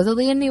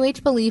 supposedly a New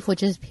Age belief,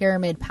 which is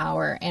pyramid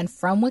power. And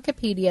from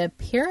Wikipedia,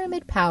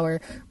 pyramid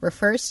power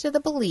refers to the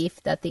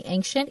belief that the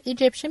ancient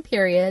Egyptian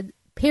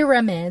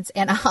pyramids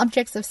and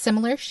objects of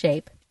similar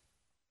shape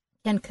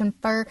can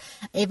confer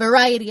a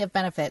variety of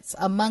benefits.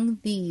 Among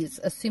these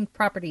assumed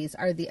properties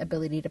are the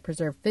ability to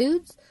preserve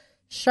foods,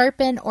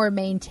 sharpen or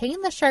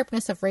maintain the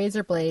sharpness of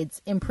razor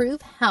blades,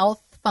 improve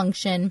health,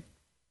 function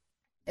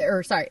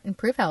as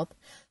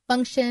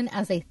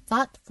a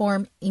thought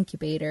form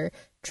incubator,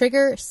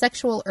 trigger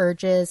sexual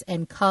urges,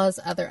 and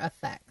cause other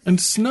effects. And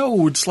snow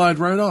would slide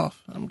right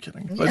off. I'm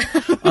kidding. But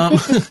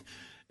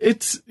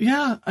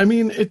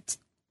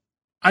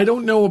I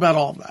don't know about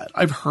all that.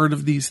 I've heard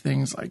of these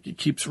things, like it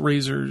keeps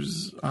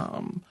razors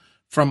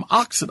from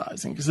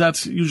oxidizing, because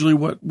that's usually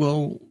what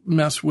will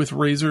mess with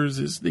razors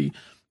is the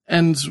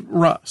ends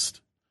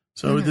rust.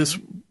 So this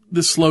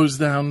slows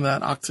down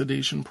that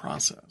oxidation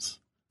process.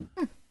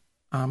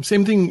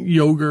 Same thing,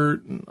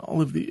 yogurt and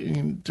all of the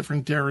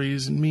different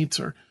dairies and meats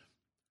are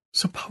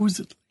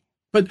supposedly.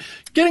 But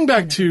getting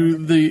back to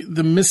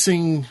the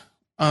missing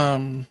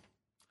guy,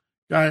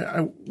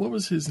 what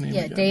was his name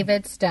again?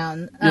 David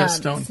Stone.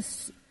 Stone.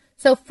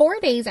 So 4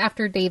 days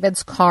after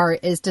David's car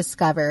is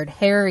discovered,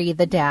 Harry,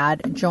 the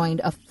dad, joined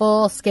a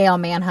full-scale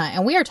manhunt.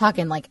 And we are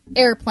talking like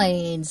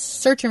airplanes,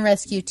 search and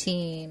rescue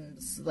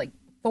teams, like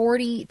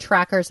 40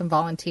 trackers and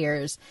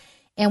volunteers.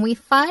 And we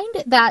find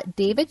that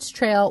David's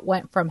trail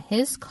went from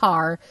his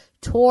car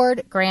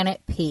toward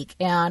Granite Peak.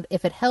 And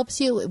if it helps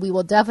you, we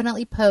will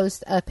definitely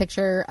post a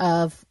picture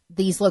of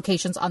these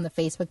locations on the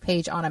Facebook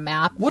page on a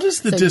map. What is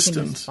the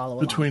distance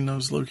between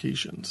those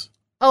locations?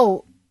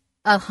 Oh,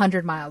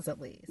 100 miles at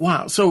least.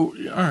 Wow. So,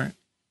 all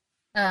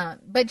right.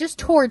 But just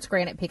towards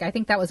Granite Peak. I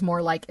think that was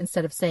more like,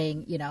 instead of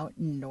saying,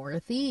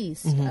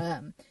 northeast.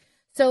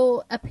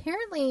 So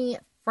apparently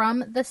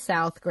from the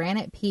south,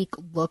 Granite Peak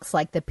looks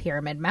like the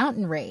Pyramid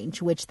Mountain Range,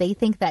 which they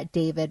think that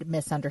David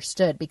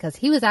misunderstood because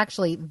he was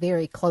actually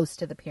very close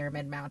to the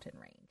Pyramid Mountain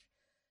Range.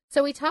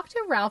 So we talked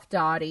to Ralph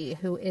Doughty,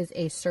 who is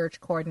a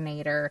search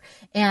coordinator.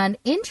 And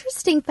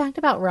interesting fact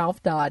about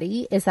Ralph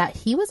Doughty is that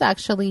he was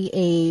actually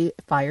a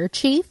fire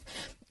chief.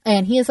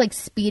 And he is like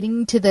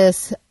speeding to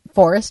this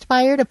forest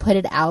fire to put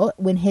it out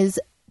when his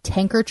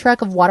tanker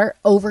truck of water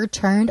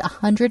overturned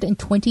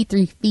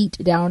 123 feet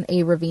down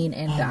a ravine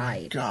and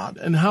died. My God.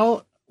 And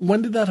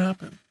when did that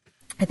happen?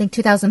 I think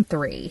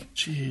 2003.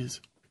 Jeez.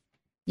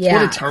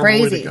 Yeah, what a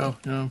terrible way to go.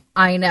 Yeah.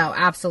 I know,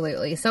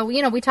 absolutely. So,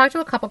 we talked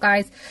to a couple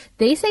guys.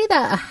 They say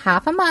that a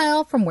half a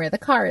mile from where the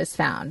car is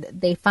found,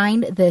 they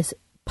find this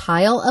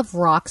pile of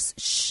rocks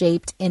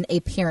shaped in a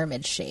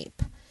pyramid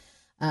shape.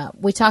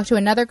 We talked to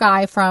another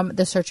guy from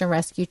the search and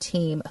rescue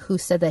team who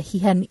said that he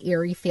had an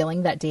eerie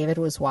feeling that David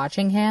was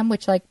watching him,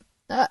 which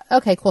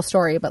okay, cool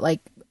story, but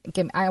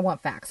I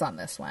want facts on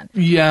this one.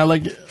 Yeah,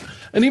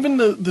 and even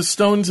the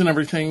stones and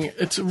everything,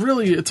 it's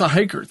a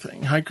hiker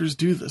thing. Hikers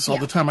do this all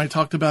the time. I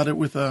talked about it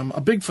with a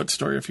Bigfoot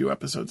story a few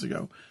episodes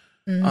ago,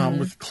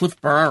 with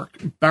Cliff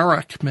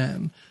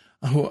Barrackman,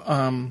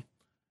 who,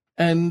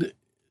 and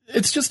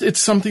it's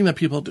something that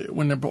people do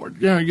when they're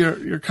bored. You know,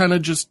 you're kind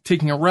of just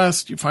taking a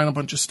rest. You find a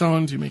bunch of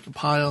stones, you make a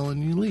pile,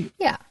 and you leave.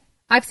 Yeah.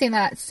 I've seen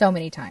that so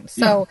many times.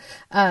 So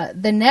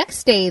the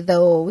next day,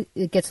 though,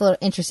 it gets a little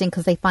interesting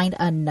because they find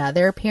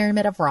another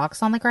pyramid of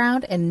rocks on the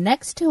ground, and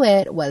next to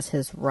it was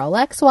his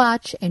Rolex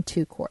watch and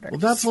 2 quarters. Well,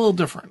 that's a little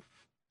different.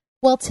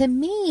 Well, to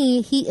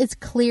me, he is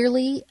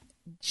clearly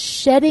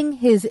shedding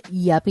his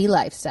yuppie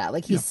lifestyle.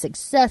 Like, he's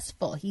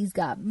successful. He's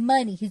got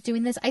money. He's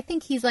doing this. I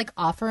think he's, like,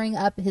 offering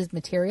up his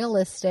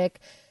materialistic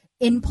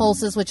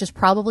impulses, which is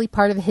probably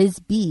part of his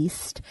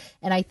beast.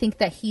 And I think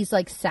that he's,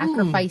 like,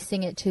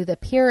 sacrificing it to the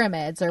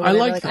pyramids or whatever.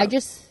 I like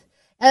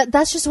that.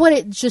 That's just what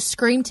it just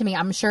screamed to me.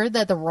 I'm sure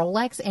that the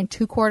Rolex and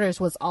 2 quarters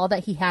was all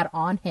that he had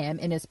on him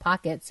in his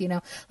pockets. You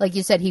know, like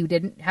you said, he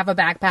didn't have a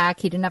backpack.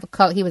 He didn't have a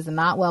coat. He was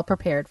not well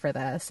prepared for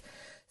this.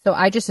 So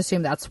I just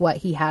assumed that's what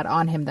he had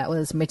on him that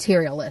was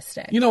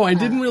materialistic. You know, I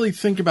didn't really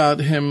think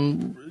about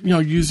him, you know,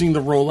 using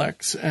the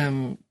Rolex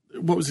and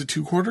what was it,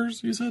 2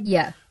 quarters, you said?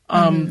 Yeah.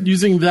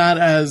 Using that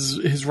as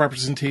his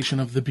representation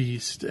of the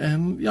beast.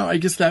 And, you know, I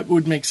guess that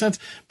would make sense.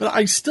 But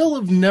I still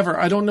have never,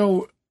 I don't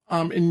know,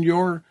 in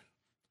your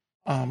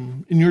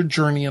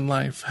journey in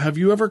life, have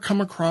you ever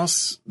come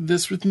across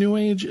this with New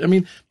Age? I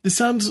mean, this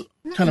sounds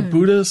kind of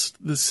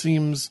Buddhist. This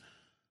seems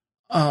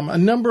a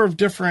number of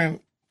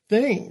different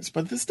things,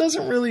 but this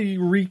doesn't really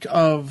reek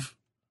of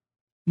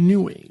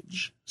New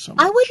Age so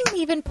much. I wouldn't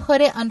even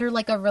put it under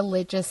like a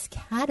religious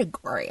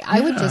category. I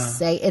would just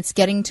say it's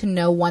getting to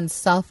know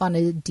oneself on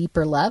a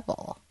deeper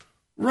level.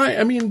 Right.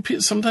 I mean,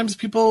 sometimes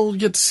people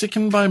get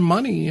sickened by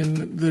money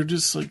and they're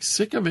just like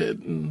sick of it.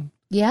 And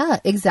yeah,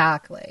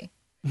 exactly.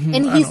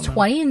 And he's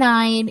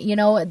 29. You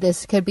know,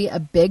 this could be a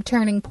big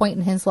turning point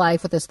in his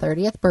life with his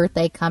 30th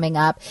birthday coming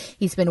up.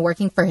 He's been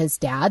working for his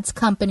dad's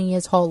company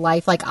his whole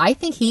life. Like, I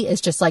think he is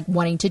just like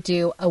wanting to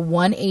do a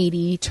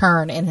 180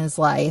 turn in his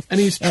life and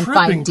he's and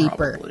tripping find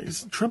deeper. Probably.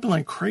 He's tripping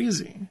like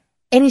crazy.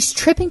 And he's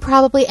tripping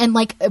probably, and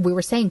like we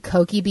were saying,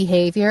 cokey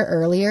behavior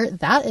earlier,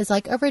 that is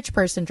like a rich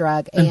person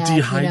drug. And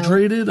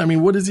dehydrated? You know, I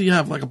mean, what does he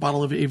have? Like a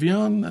bottle of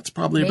Evian? That's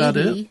probably about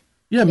it.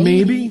 Yeah,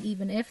 maybe.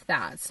 Even if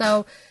that.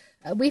 So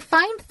we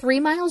find 3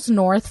 miles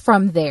north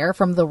from there,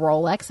 from the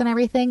Rolex and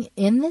everything,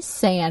 in the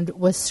sand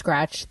was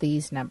scratched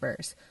these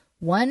numbers.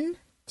 1,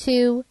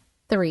 2,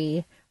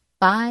 3,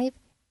 5,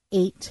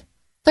 8,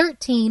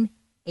 13,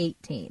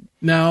 18.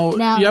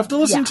 Now you have to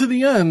listen to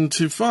the end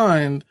to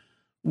find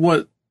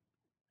what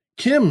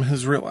Kim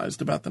has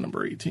realized about the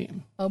number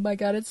 18. Oh my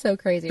God, it's so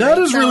crazy. That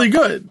is really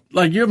good.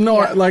 Like, you have no,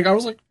 like, I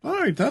was like, all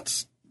right,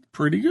 that's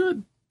pretty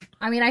good.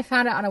 I mean, I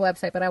found it on a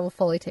website, but I will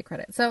fully take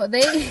credit. So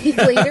they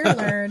later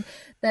learned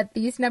that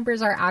these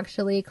numbers are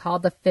actually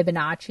called the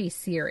Fibonacci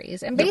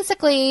series. And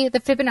basically, the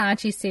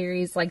Fibonacci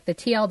series, like the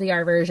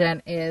TLDR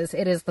version, is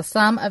the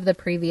sum of the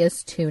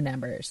previous 2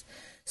 numbers.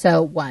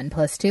 So 1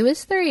 plus 2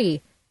 is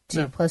 3.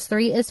 2 plus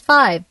 3 is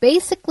 5.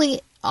 Basically,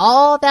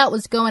 all that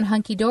was going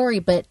hunky-dory,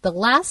 but the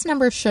last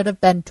number should have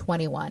been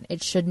 21.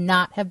 It should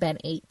not have been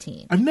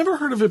 18. I've never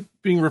heard of it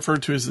being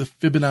referred to as the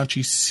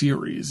Fibonacci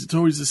series. It's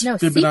always this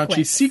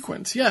Fibonacci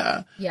sequence.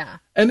 Yeah. Yeah.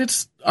 And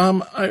it's,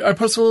 I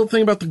posted a little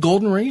thing about the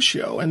golden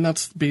ratio, and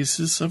that's the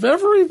basis of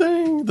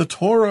everything. The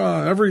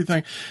Torah,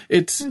 everything.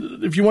 It's,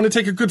 if you want to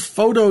take a good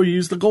photo, you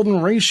use the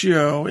golden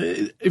ratio.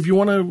 If you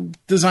want to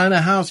design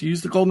a house, you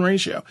use the golden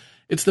ratio.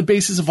 It's the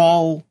basis of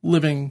all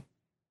living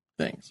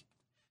things.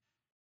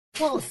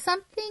 Well,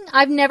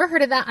 I've never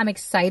heard of that. I'm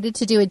excited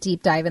to do a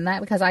deep dive in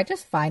that because I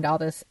just find all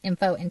this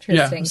info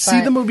interesting. Yeah, see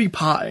the movie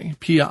Pi,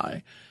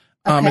 P-I.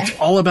 It's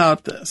all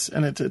about this,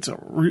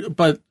 and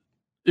but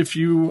if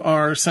you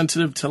are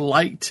sensitive to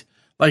light,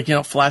 like, you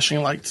know,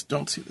 flashing lights,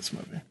 don't see this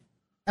movie.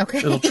 Okay.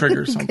 It'll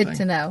trigger something. Good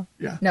to know.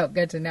 Yeah. No,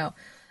 good to know.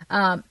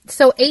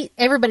 So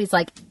everybody's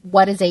like,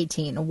 what is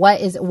 18?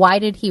 Why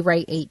did he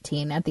write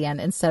 18 at the end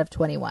instead of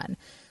 21?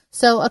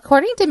 So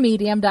according to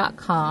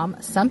Medium.com,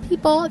 some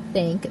people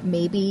think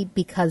maybe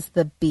because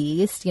the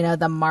beast, you know,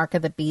 the mark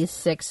of the beast,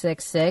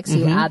 666,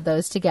 you add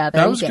those together,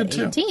 that was you get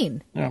good 18.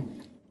 Too. Yeah.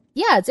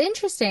 Yeah, it's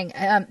interesting.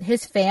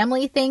 His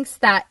family thinks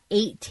that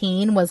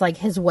 18 was like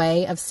his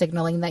way of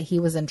signaling that he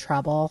was in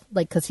trouble,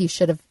 like because he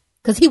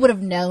would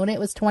have known it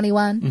was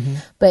 21,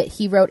 but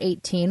he wrote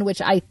 18,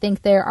 which I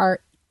think there are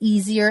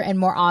easier and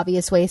more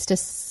obvious ways to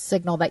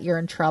signal that you're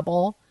in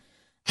trouble.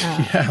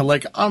 Yeah,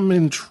 like, I'm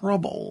in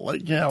trouble.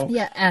 Like, you know.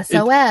 Yeah,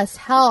 SOS,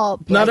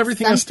 help. Not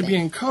everything has to be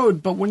in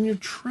code, but when you're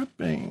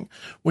tripping,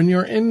 when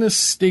you're in this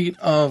state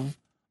of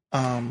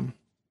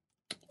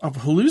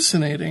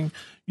hallucinating,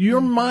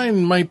 your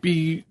mind might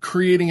be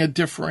creating a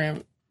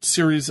different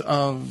series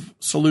of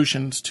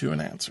solutions to an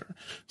answer.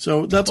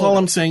 So that's all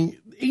I'm saying.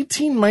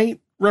 18 might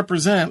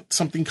represent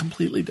something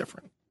completely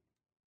different.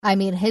 I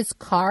mean, his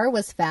car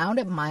was found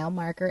at mile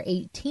marker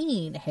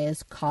 18.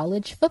 His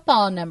college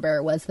football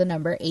number was the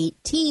number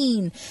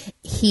 18.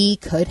 He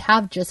could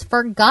have just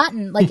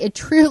forgotten. Like, it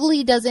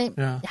truly doesn't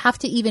have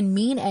to even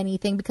mean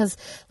anything because,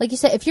 like you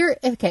said, if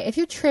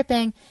you're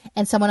tripping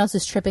and someone else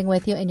is tripping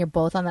with you and you're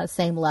both on that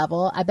same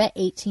level, I bet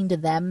 18 to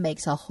them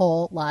makes a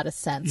whole lot of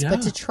sense. Yeah.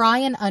 But to try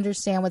and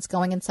understand what's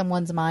going in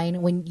someone's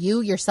mind when you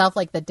yourself,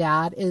 like the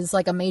dad, is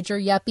like a major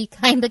yuppie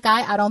kind of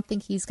guy, I don't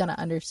think he's going to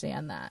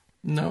understand that.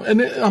 No,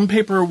 and on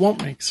paper it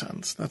won't make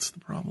sense. That's the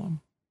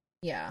problem.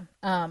 Yeah.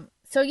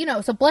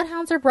 So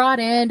bloodhounds are brought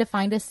in to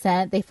find a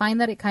scent. They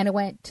find that it kind of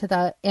went to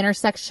the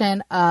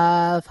intersection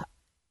of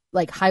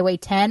like Highway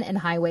 10 and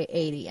Highway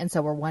 80. And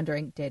so we're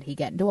wondering, did he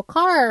get into a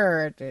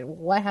car?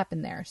 What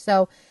happened there?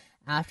 So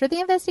after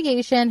the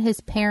investigation, his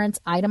parents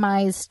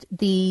itemized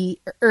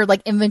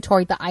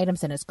inventoried the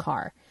items in his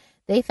car.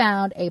 They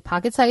found a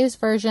pocket-sized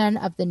version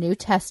of the New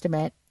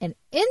Testament, and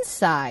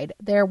inside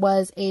there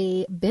was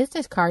a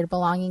business card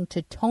belonging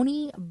to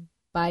Tony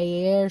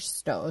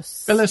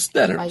Ballesteros.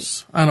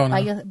 I don't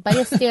know.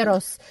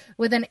 Ballesteros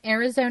with an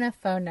Arizona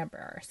phone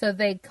number. So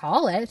they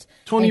call it.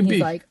 Tony and B.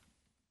 He's like,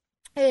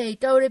 hey,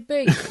 Tony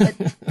B.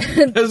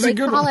 They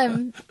call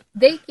him.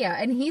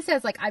 And he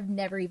says, like, I've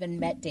never even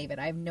met David.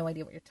 I have no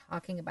idea what you're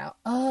talking about.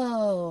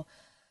 Oh,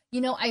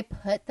 I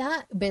put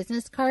that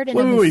business card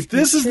in. Wait.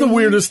 This is the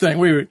weirdest thing.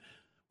 Wait.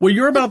 What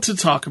you're about to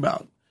talk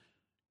about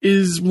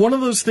is one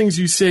of those things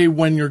you say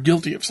when you're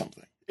guilty of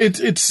something.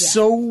 It's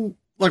so,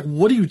 like,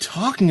 what are you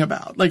talking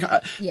about? Like,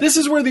 this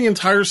is where the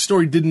entire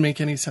story didn't make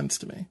any sense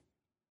to me.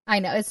 I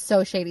know, it's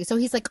so shady. So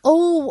he's like,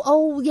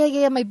 oh,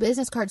 yeah, my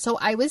business card. So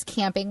I was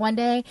camping one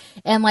day,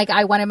 and, like,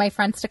 I wanted my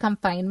friends to come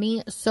find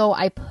me. So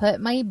I put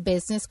my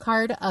business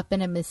card up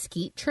in a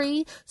mesquite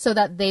tree so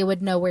that they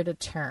would know where to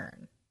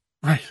turn.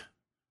 Right.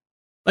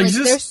 Like, is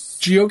this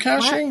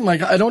geocaching? What?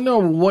 Like, I don't know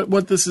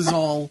what this is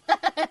all.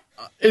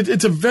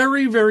 It's a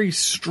very, very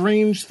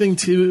strange thing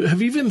to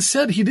have even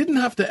said. He didn't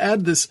have to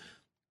add this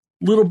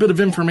little bit of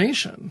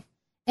information.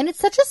 And it's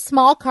such a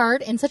small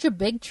card in such a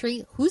big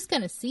tree. Who's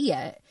going to see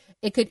it?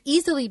 It could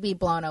easily be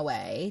blown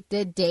away.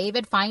 Did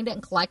David find it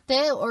and collect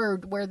it? Or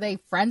were they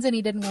friends and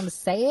he didn't want to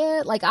say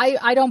it? Like,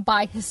 I don't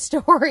buy his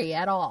story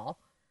at all.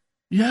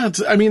 Yeah, it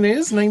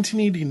is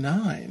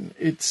 1989.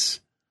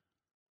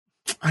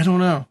 I don't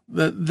know.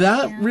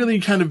 That really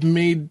kind of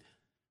made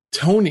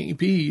Tony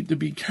B to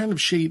be kind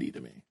of shady to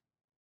me.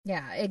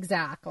 Yeah,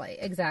 exactly.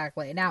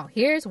 Now,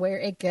 here's where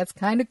it gets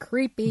kind of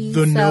creepy.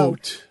 The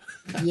note.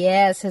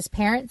 Yes, his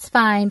parents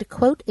find,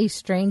 quote, a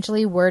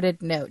strangely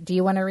worded note. Do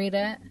you want to read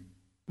it?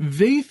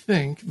 They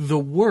think the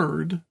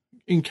word,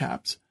 in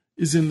caps,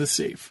 is in the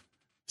safe.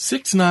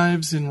 6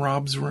 knives in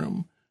Rob's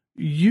room.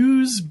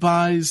 Use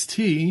buys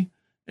tea,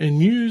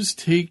 and use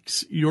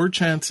takes your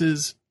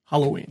chances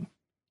Halloween.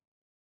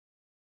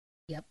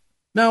 Yep.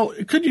 Now,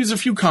 it could use a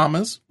few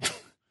commas.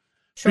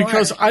 Sure.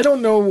 Because I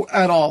don't know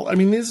at all. I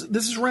mean, this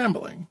is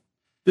rambling.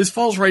 This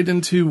falls right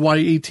into why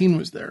 18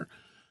 was there.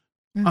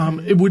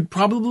 Mm-hmm. It would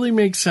probably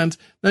make sense.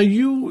 Now,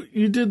 you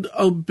did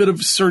a bit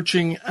of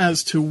searching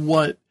as to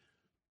what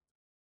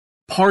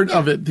part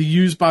of it, the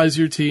use buys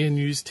your tea and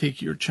use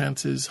take your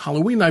chances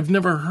Halloween. I've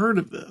never heard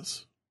of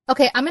this.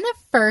 Okay, I'm going to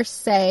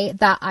first say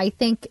that I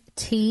think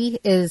tea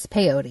is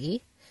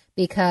peyote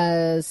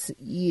because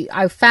I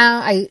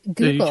Googled.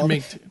 Yeah, you can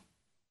make tea.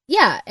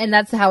 Yeah, and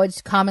that's how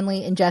it's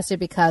commonly ingested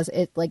because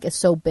it is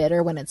so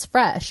bitter when it's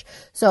fresh.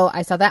 So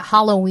I saw that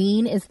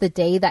Halloween is the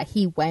day that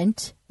he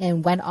went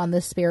on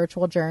this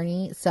spiritual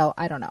journey. So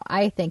I don't know.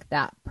 I think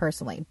that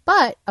personally.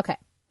 But, okay.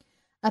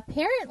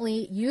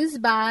 Apparently, use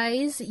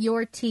buys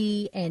your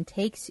tea and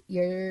takes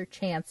your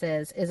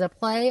chances is a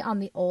play on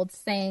the old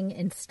saying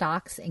in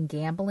stocks and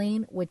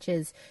gambling, which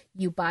is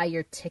you buy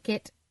your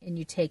ticket and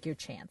you take your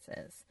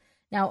chances.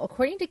 Now,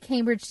 according to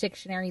Cambridge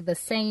Dictionary, the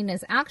saying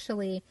is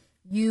actually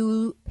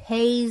you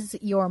pays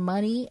your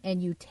money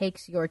and you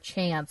takes your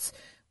chance,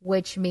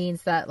 which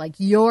means that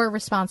you're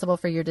responsible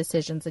for your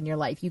decisions in your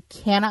life. You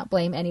cannot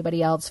blame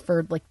anybody else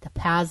for the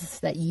paths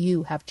that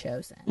you have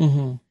chosen.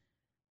 Mm-hmm.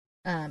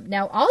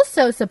 Now,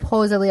 also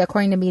supposedly,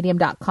 according to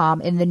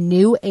Medium.com, in the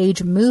New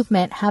Age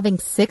movement, having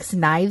 6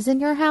 knives in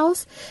your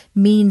house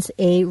means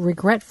a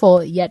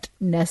regretful yet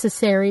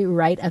necessary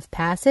rite of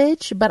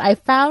passage. But I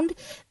found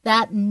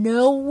that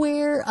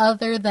nowhere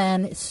other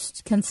than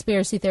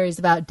conspiracy theories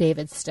about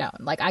David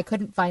Stone. I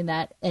couldn't find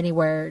that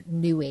anywhere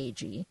New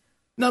Agey.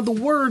 Now, the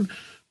word,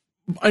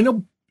 I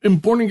know in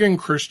born-again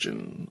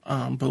Christian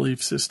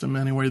belief system,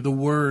 anyway, the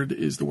word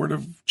is the word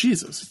of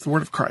Jesus. It's the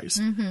word of Christ.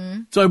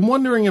 Mm-hmm. So I'm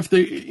wondering if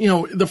they,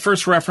 the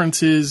first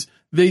reference is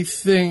they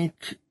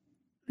think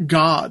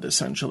God,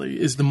 essentially,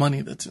 is the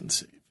money that's in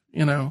safe.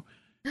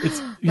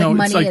 It's,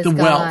 it's like the God.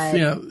 wealth.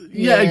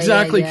 Yeah,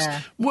 exactly. Yeah.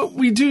 What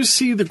we do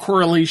see the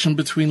correlation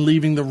between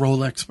leaving the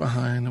Rolex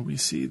behind, and we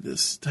see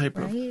this type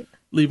of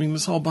leaving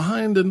this all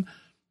behind. And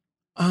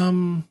I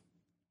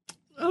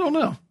don't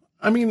know.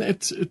 I mean,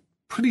 it's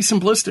pretty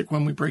simplistic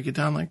when we break it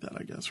down like that,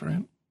 I guess,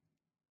 right?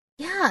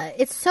 Yeah,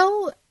 it's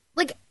so,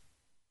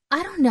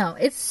 I don't know.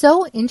 It's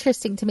so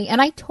interesting to me.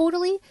 And I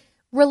totally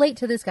relate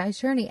to this guy's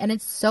journey. And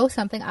it's so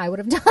something I would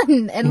have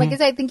done. And like I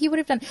said, I think he would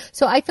have done.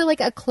 So I feel like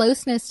a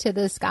closeness to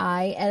this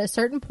guy. At a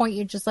certain point,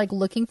 you're just like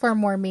looking for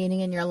more meaning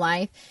in your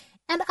life.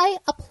 And I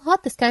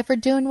applaud this guy for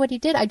doing what he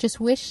did. I just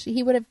wish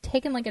he would have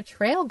taken like a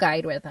trail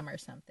guide with him or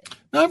something.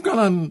 Now, I've gone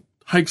on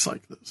hikes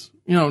like this,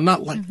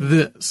 not like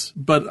this,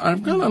 but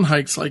I've gone on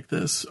hikes like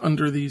this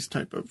under these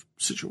type of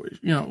situations,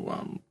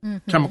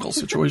 chemical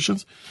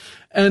situations.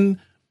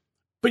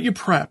 But you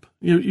prep,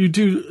 you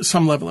do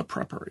some level of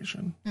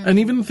preparation. And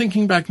even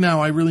thinking back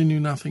now, I really knew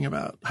nothing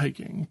about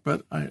hiking,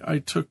 but I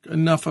took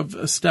enough of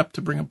a step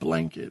to bring a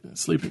blanket and a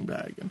sleeping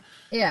bag and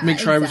make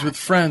sure I was with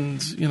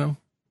friends, And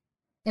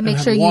make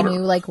sure you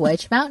knew like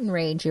which mountain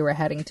range you were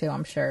heading to,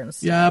 I'm sure.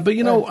 Yeah, but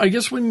I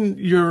guess when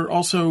you're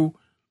also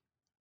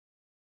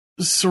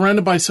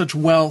surrounded by such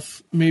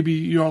wealth, maybe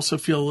you also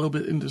feel a little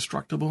bit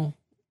indestructible.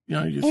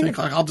 You think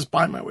like, I'll just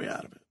buy my way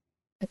out of it.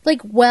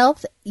 Like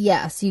wealth,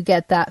 yes, you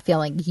get that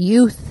feeling.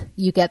 Youth,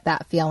 you get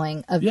that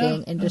feeling of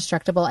being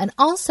indestructible. And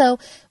also,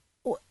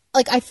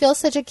 like, I feel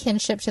such a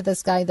kinship to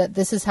this guy that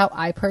this is how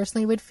I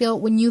personally would feel.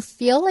 When you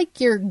feel like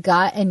your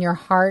gut and your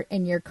heart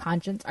and your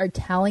conscience are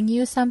telling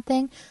you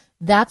something,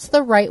 that's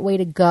the right way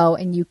to go.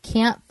 And you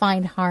can't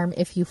find harm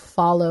if you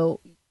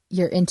follow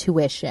your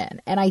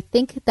intuition. And I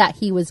think that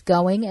he was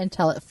going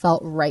until it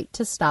felt right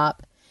to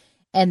stop.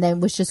 And then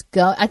was just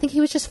I think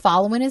he was just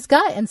following his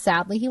gut. And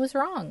sadly, he was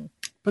wrong.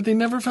 But they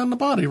never found the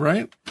body,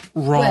 right?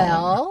 Wrong.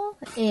 Well,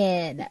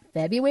 in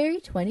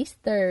February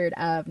 23rd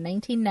of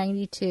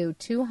 1992,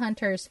 2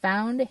 hunters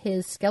found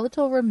his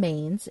skeletal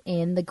remains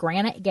in the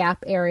Granite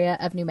Gap area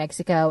of New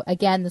Mexico.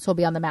 Again, this will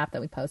be on the map that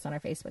we post on our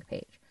Facebook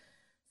page.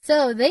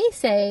 So they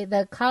say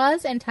the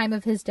cause and time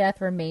of his death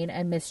remain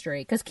a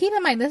mystery. Because keep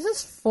in mind, this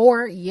is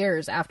 4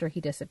 years after he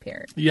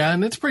disappeared. Yeah,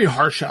 and it's pretty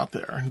harsh out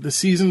there. The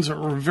seasons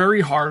are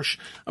very harsh.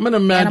 I'm going to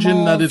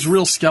imagine that it's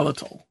real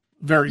skeletal.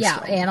 Very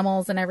skeletal.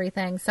 Animals and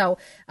everything. So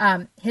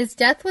his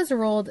death was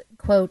ruled,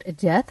 quote,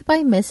 death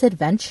by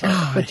misadventure.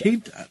 I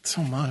hate that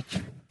so much.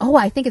 Oh,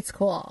 I think it's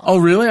cool. Oh,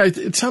 really?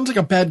 It sounds like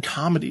a bad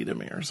comedy to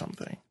me or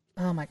something.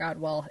 Oh, my God.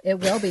 Well, it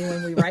will be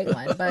when we write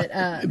one. But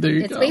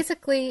it's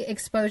basically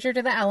exposure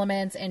to the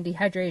elements and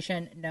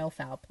dehydration, no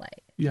foul play.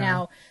 Yeah.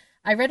 Now,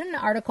 I read an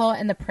article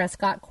in the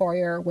Prescott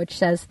Courier which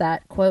says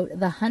that, quote,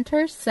 the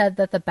hunters said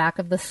that the back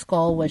of the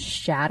skull was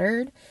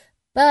shattered,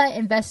 but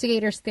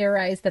investigators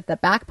theorized that the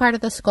back part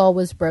of the skull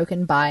was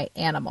broken by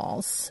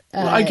animals.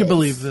 Well, I can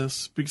believe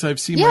this because I've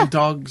seen my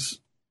dogs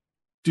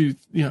do,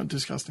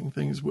 disgusting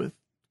things with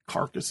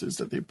carcasses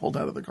that they pulled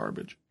out of the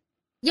garbage.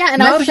 Yeah,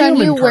 and I've shown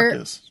you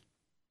carcass,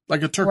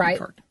 like a turkey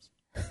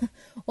carcass.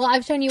 Well,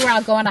 I've shown you where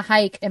I'll go on a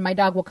hike and my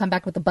dog will come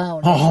back with a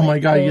bone. Oh, my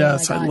God,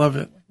 yes, I love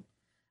it.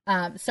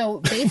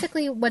 So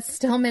basically what's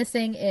still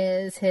missing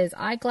is his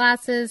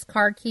eyeglasses,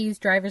 car keys,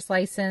 driver's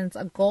license,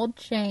 a gold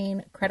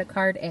chain, credit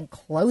card, and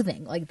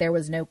clothing. Like there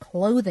was no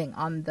clothing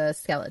on the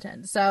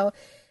skeleton. So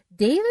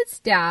David's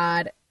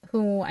dad,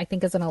 who I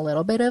think is in a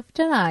little bit of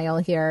denial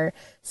here,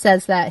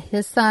 says that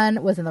his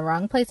son was in the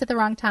wrong place at the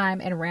wrong time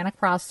and ran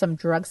across some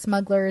drug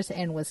smugglers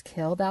and was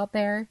killed out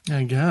there.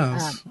 I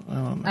guess.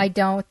 I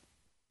don't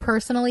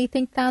personally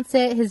think that's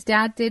it. His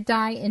dad did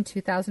die in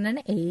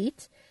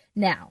 2008.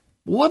 Now,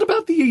 what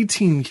about the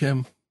 18,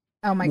 Kim?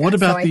 Oh, my God. What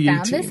about the 18? I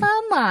found this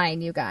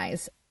online, you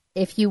guys,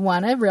 if you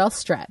want a real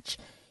stretch.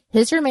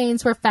 His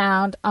remains were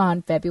found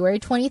on February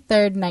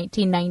 23rd,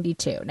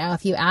 1992. Now,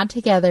 if you add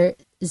together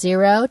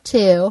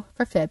 02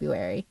 for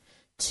February,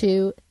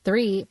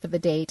 23 for the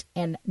date,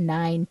 and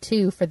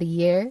 92 for the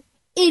year,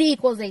 it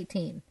equals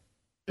 18.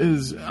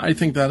 I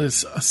think that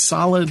is a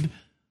solid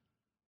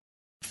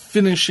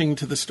finishing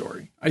to the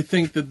story. I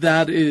think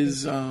that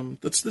is,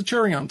 that's the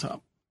cherry on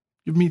top.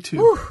 Give me 2.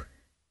 Whew.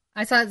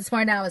 I saw it this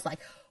morning. I was like,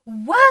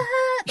 what?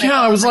 Yeah,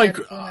 I was like,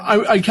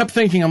 I kept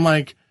thinking, I'm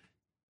like,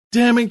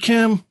 damn it,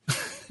 Kim.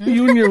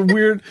 You and your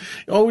weird,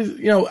 always,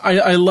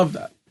 I love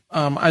that.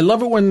 I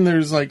love it when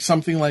there's like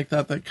something like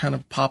that kind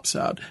of pops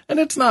out. And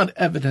it's not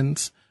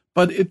evidence,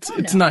 but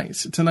it's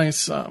nice. It's a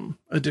nice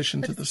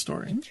addition to the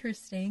story.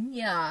 Interesting,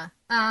 yeah.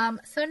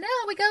 So now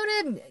we go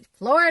to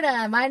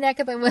Florida, my neck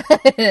of the woods.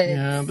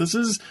 Yeah, this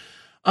is,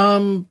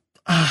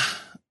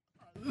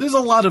 there's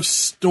a lot of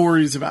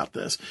stories about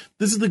this.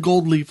 This is the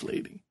Gold Leaf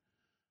Lady.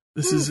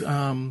 This is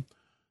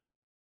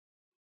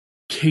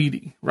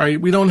Katie, right?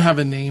 We don't have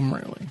a name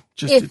really.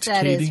 Just if it's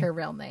that Katie. Is her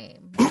real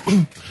name.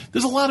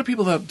 There's a lot of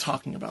people that are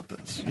talking about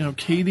this.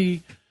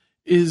 Katie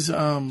is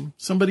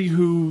somebody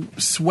who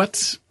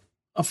sweats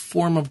a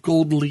form of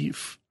gold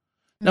leaf.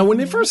 Now, when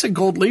they first said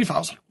gold leaf, I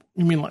was like,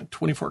 you mean like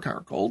 24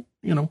 karat gold?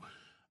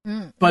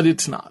 But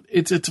it's not.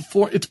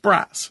 It's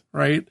brass,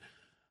 right?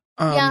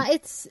 Yeah,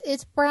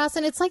 it's brass,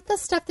 and it's like the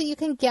stuff that you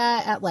can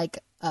get at like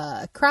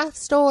a craft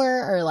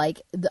store, or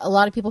like a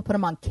lot of people put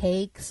them on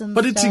cakes and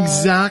But stuff. It's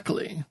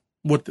exactly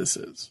what this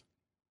is.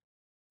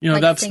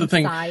 Like that's the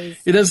thing.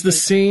 It has the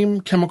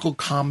same chemical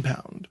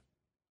compound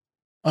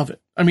of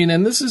it. I mean,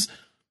 and this is,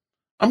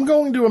 I'm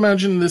going to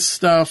imagine this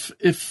stuff,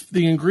 if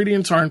the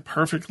ingredients aren't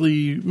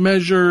perfectly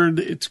measured,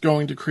 it's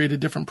going to create a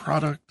different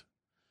product.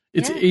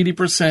 It's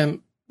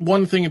 80%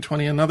 one thing of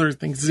 20, another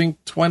thing,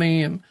 zinc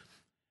 20 and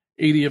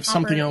 80 of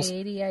something else.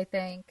 80, I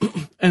think.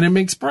 And it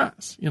makes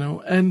brass, you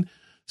know. And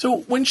so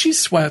when she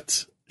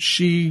sweats,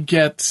 she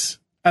gets,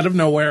 out of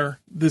nowhere,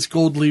 this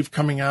gold leaf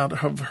coming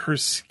out of her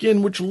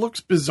skin, which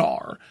looks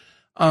bizarre.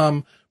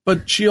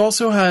 But she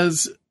also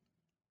has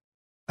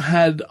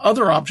had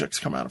other objects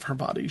come out of her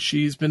body.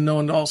 She's been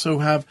known to also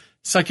have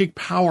psychic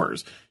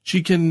powers.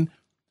 She can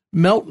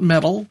melt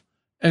metal,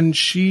 and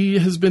she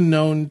has been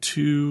known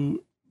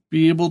to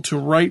be able to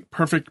write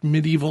perfect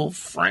medieval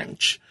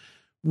French,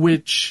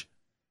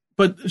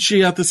 but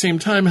she at the same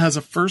time has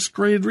a first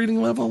grade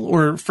reading level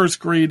or first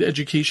grade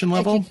education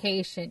level.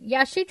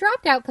 Yeah, she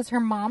dropped out because her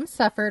mom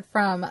suffered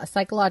from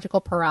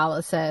psychological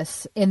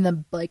paralysis in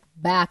the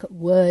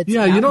backwoods.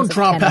 Yeah, you don't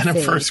drop out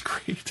in first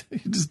grade.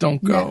 You just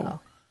don't go. No.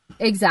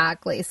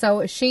 Exactly.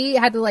 So she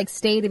had to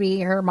stay to be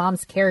her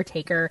mom's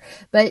caretaker,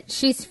 but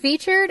she's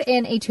featured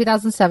in a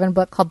 2007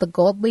 book called The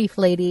Gold Leaf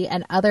Lady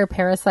and Other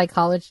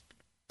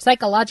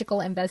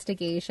Psychological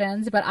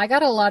Investigations. But I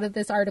got a lot of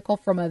this article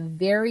from a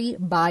very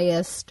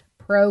biased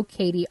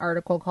pro-Katie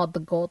article called The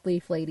Gold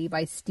Leaf Lady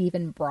by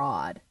Stephen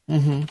Broad.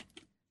 Mm-hmm.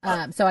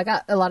 So I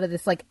got a lot of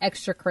this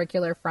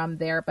extracurricular from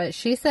there, but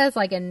she says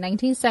in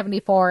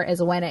 1974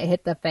 is when it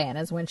hit the fan,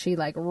 is when she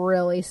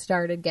really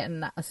started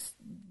getting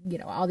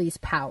all these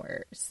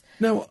powers.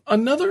 Now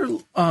another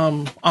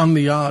on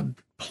the odd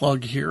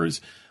plug here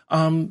is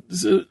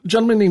there's a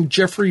gentleman named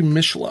Jeffrey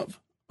Mishlove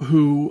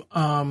who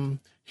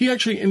he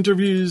actually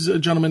interviews a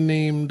gentleman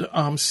named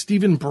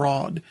Stephen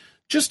Broad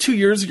just 2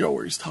 years ago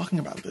where he's talking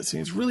about this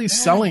and he's really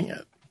selling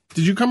it.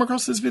 Did you come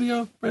across this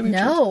video?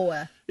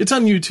 No. It's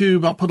on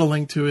YouTube. I'll put a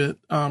link to it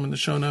in the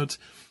show notes.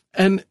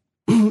 And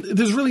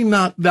there's really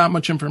not that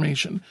much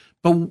information.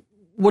 But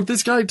what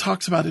this guy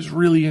talks about is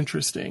really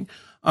interesting.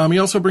 He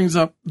also brings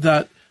up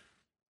that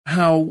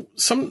how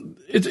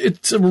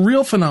it's a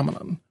real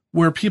phenomenon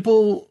where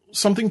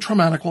something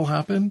traumatic will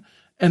happen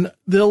and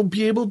they'll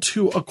be able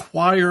to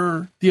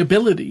acquire the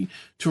ability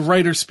to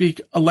write or speak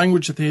a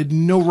language that they had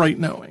no right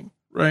knowing,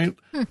 right?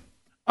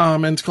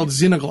 And it's called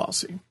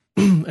xenoglossy.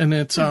 And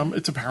it's a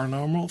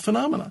paranormal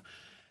phenomena.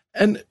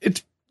 And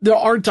there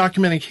are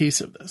documented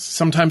cases of this.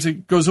 Sometimes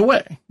it goes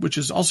away, which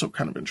is also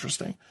kind of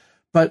interesting.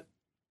 But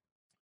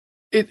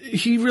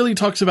he really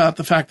talks about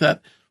the fact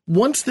that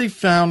once they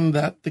found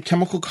that the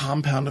chemical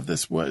compound of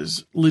this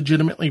was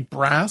legitimately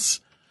brass,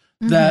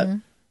 that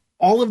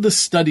all of the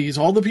studies,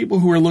 all the people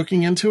who were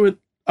looking into it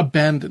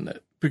abandoned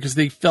it because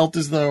they felt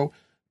as though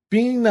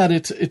being that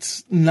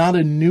it's not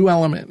a new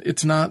element,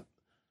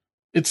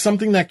 it's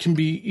something that can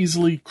be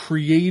easily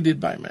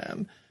created by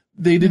man.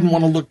 They didn't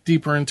want to look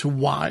deeper into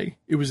why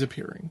it was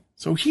appearing.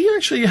 So he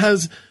actually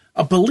has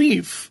a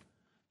belief,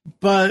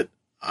 but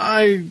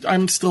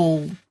I'm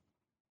still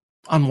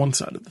on one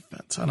side of the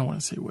fence. I don't want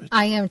to say which.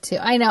 I am too.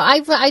 I know.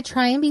 I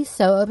try and be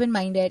so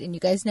open-minded, and you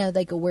guys know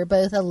we're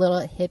both a little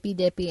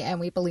hippy-dippy, and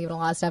we believe in a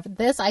lot of stuff.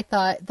 I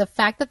thought the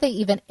fact that they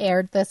even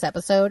aired this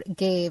episode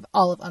gave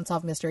all of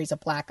Unsolved Mysteries a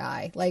black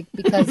eye.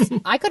 Because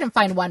I couldn't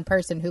find one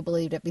person who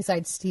believed it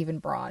besides Stephen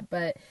Broad.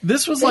 But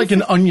this was like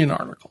an Onion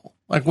article,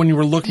 when you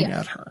were looking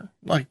at her.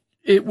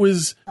 It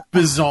was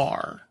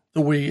bizarre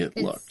the way it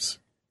looks.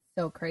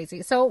 So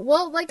crazy. So,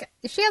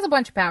 she has a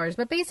bunch of powers,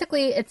 but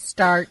basically it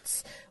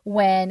starts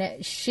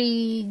when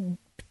she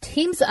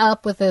teams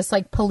up with this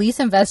police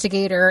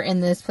investigator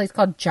in this place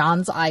called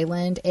Johns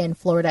Island in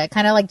Florida,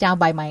 kind of down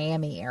by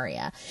Miami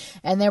area.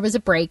 And there was a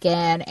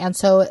break-in. And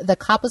so the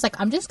cop was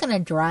I'm just going to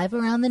drive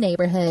around the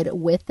neighborhood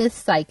with this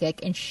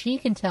psychic and she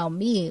can tell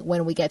me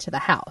when we get to the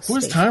house. Who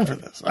has time for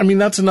this? I mean,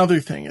 that's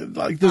another thing.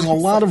 There's a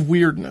lot of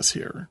weirdness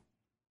here.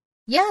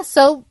 Yeah,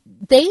 so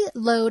they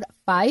load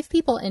 5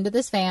 people into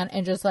this van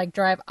and just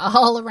drive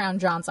all around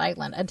Johns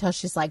Island until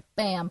she's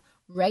bam,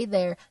 right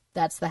there,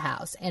 that's the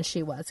house. And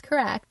she was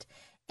correct.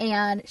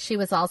 And she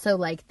was also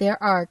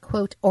there are,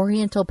 quote,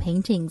 Oriental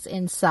paintings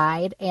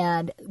inside.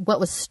 And what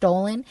was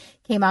stolen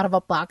came out of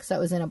a box that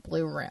was in a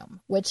blue room,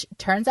 which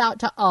turns out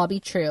to all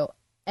be true.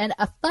 And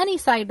a funny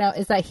side note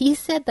is that he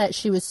said that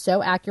she was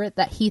so accurate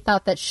that he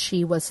thought that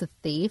she was a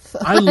thief.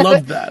 I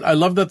love that. I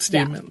love that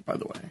statement, by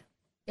the way.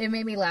 It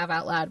made me laugh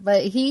out loud.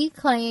 But he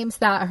claims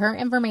that her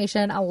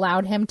information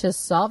allowed him to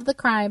solve the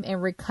crime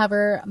and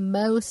recover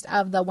most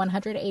of the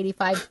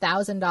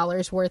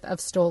 $185,000 worth of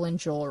stolen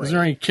jewelry. Is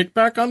there any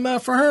kickback on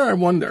that for her? I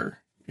wonder.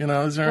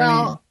 Is there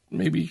any?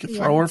 Maybe you could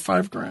throw her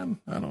 $5,000.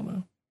 I don't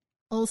know.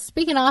 Well,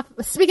 speaking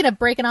of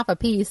breaking off a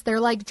piece,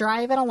 they're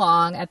driving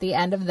along at the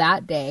end of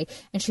that day,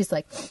 and she's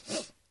like,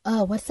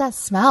 "Oh, what's that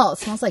smell? It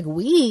smells like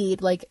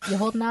weed. You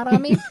holding out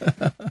on me?"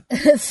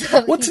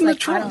 So what's in the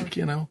trunk?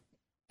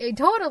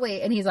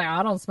 Totally. And he's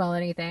I don't smell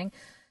anything.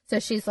 So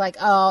she's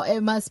oh,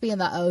 it must be in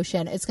the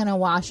ocean. It's going to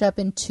wash up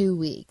in 2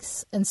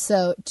 weeks. And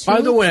so 2 weeks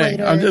By the way,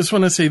 later, I just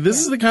want to say, this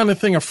is the kind of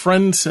thing a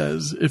friend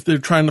says if they're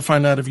trying to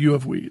find out if you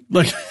have weed.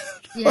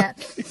 Yeah.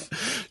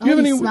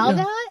 You smell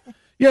that?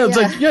 Yeah,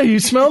 it's you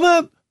smell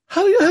that?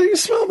 How do you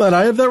smell that?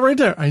 I have that right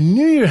there. I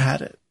knew you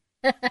had it.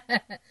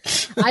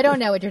 I don't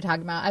know what you're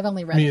talking about. I've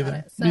only read about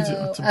it. So. Me too.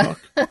 It's a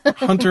book.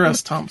 Hunter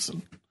S.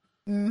 Thompson.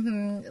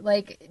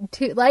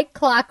 Like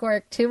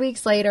clockwork, 2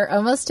 weeks later,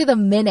 almost to the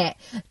minute,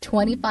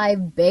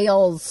 25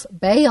 bales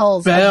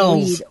of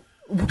weed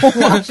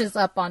washes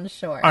up on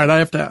shore. All right, I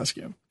have to ask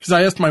you, because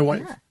I asked my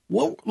wife,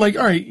 all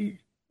right,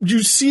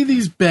 you see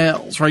these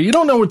bales, right? You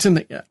don't know what's in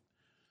it yet.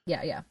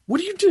 Yeah. What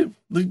do you do?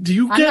 Do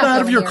you get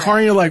out of your car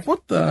and you're like,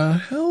 what the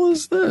hell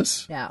is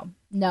this?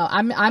 No,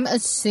 I'm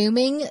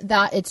assuming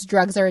that it's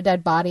drugs or a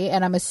dead body,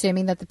 and I'm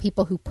assuming that the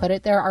people who put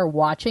it there are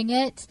watching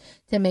it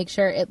to make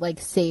sure it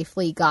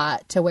safely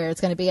got to where it's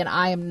going to be, and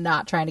I am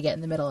not trying to get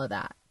in the middle of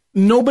that.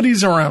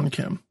 Nobody's around,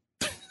 Kim.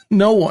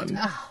 No one.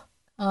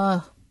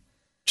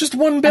 Just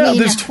one bale.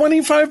 There's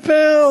 25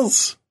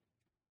 bales.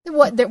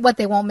 What,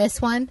 they won't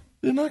miss one?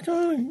 They're not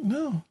going.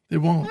 No, they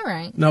won't. All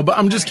right. No, but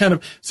I'm just kind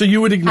of, so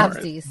you would ignore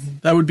it.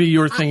 That would be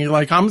your thing. You're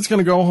like, I'm just going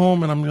to go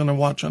home and I'm going to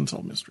watch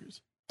Unsolved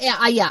Mysteries. Yeah,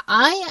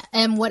 I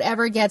am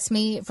whatever gets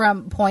me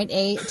from point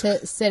A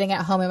to sitting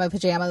at home in my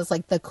pajamas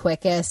the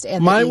quickest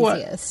and the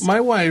easiest.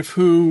 My wife,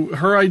 who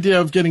her idea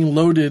of getting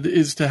loaded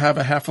is to have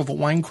a half of a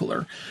wine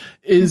cooler,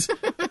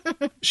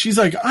 she's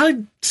like,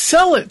 I'd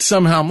sell it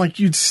somehow. I'm like,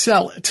 you'd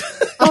sell it.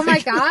 Oh my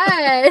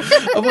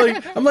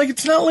God. I'm like,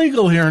 it's not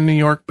legal here in New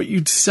York, but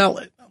you'd sell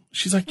it.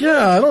 She's like,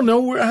 yeah, I don't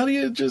know. How do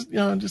you I don't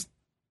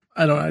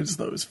know. I just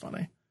thought it was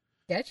funny.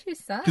 Get you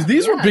some. Because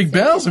these were big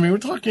bells. I mean, we're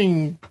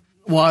talking,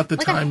 well, at the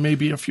time,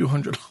 maybe a few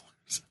 $100s.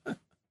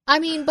 I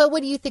mean, but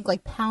what do you think,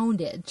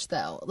 poundage,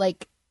 though?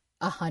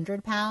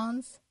 100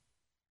 pounds?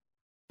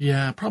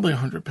 Yeah, probably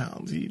 100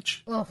 pounds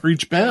each for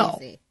each bell.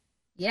 Crazy.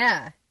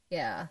 Yeah.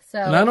 So,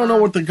 and I don't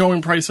know what the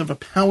going price of a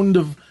pound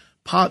of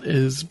pot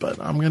is, but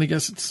I'm going to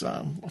guess it's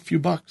a few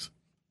bucks.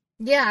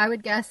 Yeah, I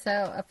would guess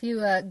so. A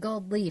few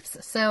gold leafs.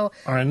 So,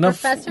 all right, enough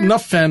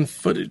fan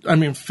footage. I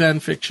mean,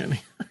 fan fiction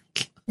here.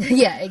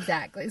 Yeah,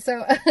 exactly.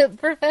 So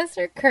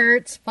Professor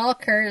Kurtz, Paul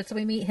Kurtz,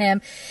 we meet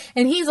him,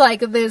 and he's like,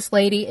 this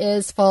lady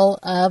is full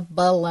of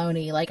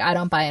baloney. I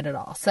don't buy it at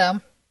all.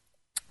 So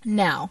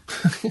now,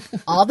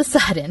 all of a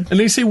sudden. And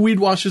they say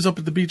weed washes up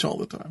at the beach all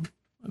the time.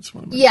 That's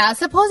what I mean. Yeah,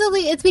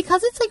 supposedly it's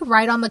because it's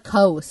right on the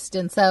coast.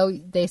 And so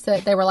they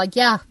were like,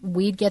 yeah,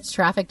 weed gets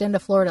trafficked into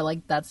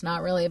Florida. That's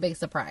not really a big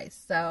surprise.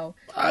 So.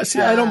 I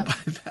don't buy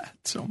that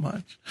so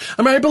much.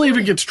 I mean, I believe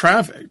it gets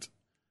trafficked.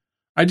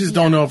 I just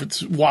don't know if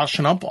it's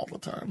washing up all the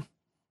time.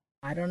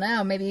 I don't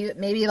know. Maybe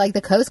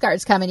the Coast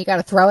Guard's coming. You got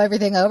to throw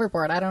everything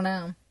overboard. I don't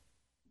know.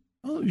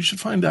 Well, you should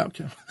find out,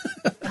 Kim.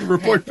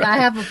 Report back. I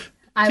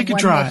have Take a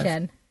one drive.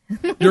 mission.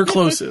 You're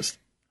closest.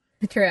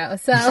 True.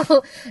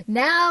 So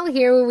now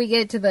here we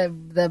get to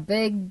the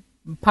big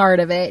part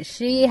of it.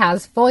 She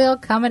has foil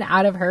coming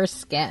out of her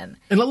skin.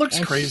 And it looks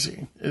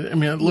crazy. It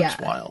looks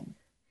wild.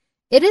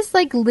 It is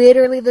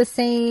literally the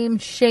same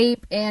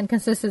shape and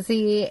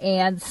consistency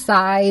and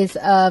size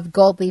of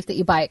gold leaf that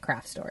you buy at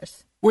craft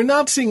stores. We're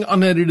not seeing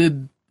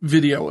unedited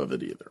video of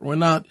it either. We're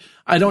not,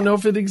 I don't know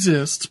if it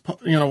exists,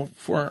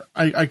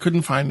 I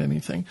couldn't find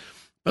anything,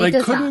 but I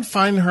couldn't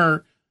find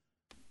her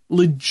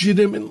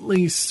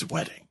legitimately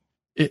sweating.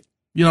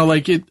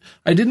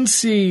 I didn't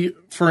see,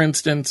 for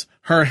instance,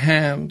 her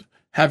hand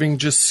having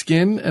just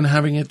skin and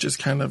having it just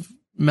kind of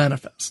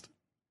manifest.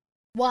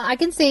 Well, I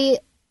can see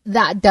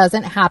that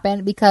doesn't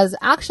happen because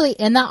actually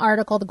in that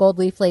article, The Gold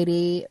Leaf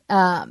Lady,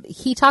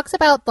 he talks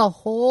about the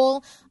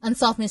whole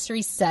Unsolved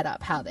Mysteries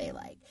setup, how they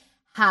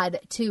had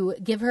to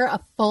give her a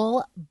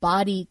full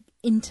body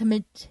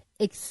intimate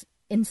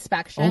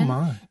inspection. Oh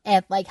my.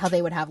 And how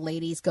they would have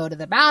ladies go to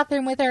the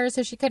bathroom with her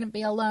so she couldn't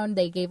be alone.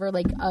 They gave her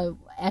a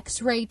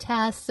x-ray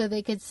test so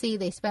they could see.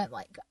 They spent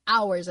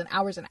hours and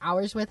hours and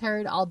hours with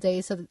her all day.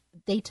 So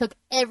they took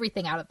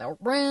everything out of the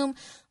room.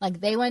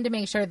 They wanted to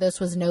make sure this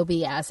was no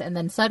BS. And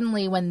then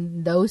suddenly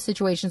when those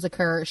situations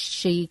occur,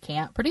 she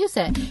can't produce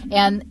it.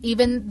 And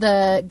even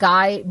the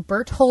guy,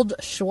 Berthold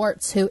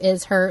Schwartz, who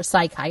is her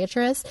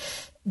psychiatrist,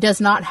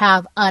 does not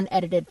have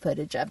unedited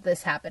footage of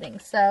this happening.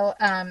 So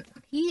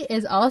he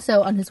is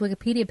also on his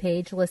Wikipedia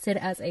page listed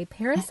as a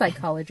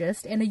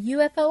parapsychologist and a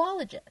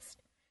UFOologist.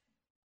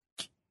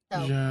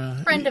 So,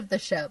 friend of the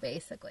show,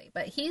 basically.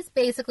 But he's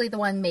basically the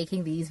one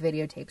making these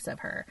videotapes of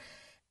her.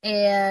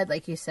 And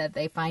like you said,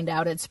 they find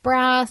out it's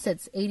brass,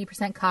 it's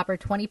 80% copper,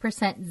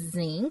 20%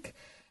 zinc.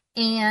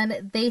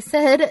 And they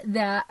said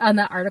that on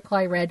the article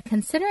I read,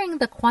 considering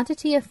the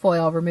quantity of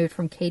foil removed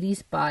from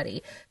Katie's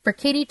body, for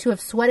Katie to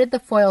have sweated the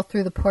foil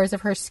through the pores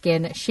of her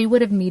skin, she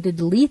would have needed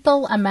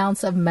lethal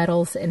amounts of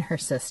metals in her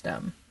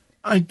system.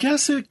 I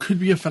guess it could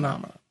be a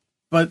phenomenon,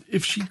 but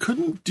if she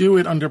couldn't do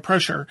it under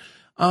pressure,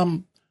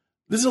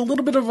 this is a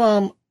little bit of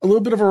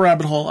a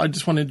rabbit hole. I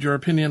just wanted your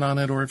opinion on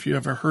it, or if you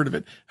ever heard of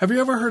it. Have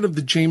you ever heard of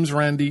the James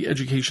Randi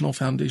Educational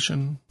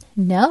Foundation?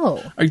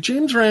 No.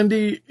 James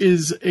Randi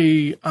is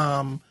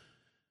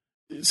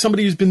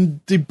somebody who's been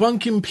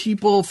debunking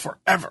people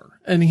forever.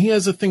 And he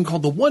has a thing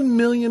called the $1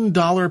 million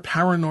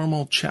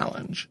Paranormal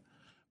Challenge,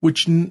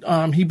 which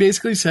he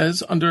basically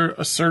says under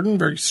a certain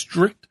very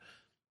strict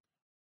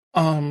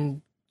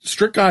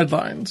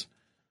guidelines,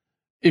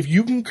 if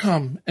you can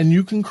come and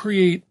you can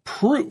create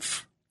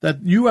proof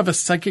that you have a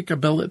psychic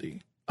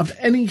ability of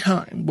any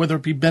kind, whether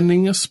it be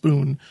bending a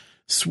spoon,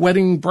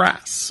 sweating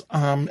brass,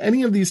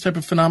 any of these type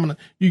of phenomena,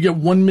 you get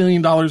 $1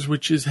 million,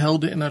 which is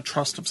held in a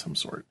trust of some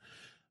sort.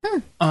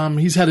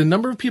 He's had a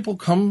number of people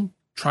come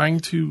trying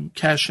to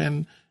cash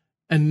in,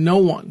 and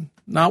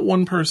not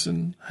one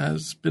person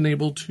has been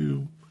able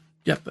to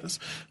get this.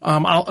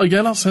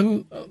 I'll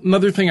send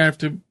another thing I have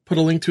to put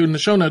a link to in the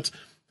show notes.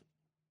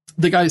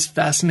 The guy's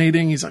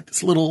fascinating. He's like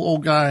this little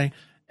old guy,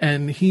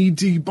 and he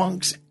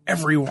debunks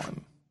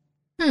everyone.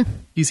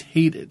 He's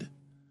hated.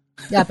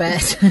 Yeah,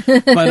 bet.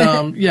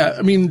 But, yeah,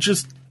 I mean,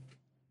 just,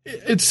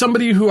 it's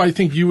somebody who I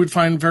think you would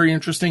find very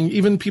interesting.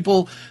 Even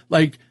people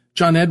like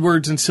John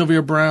Edwards and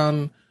Sylvia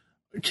Brown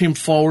came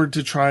forward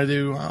to try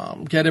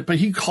to get it, but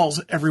he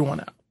calls everyone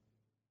out.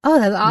 Oh,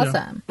 that's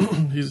awesome.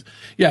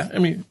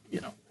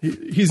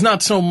 He's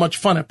not so much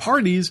fun at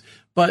parties,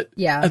 but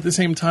at the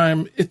same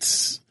time,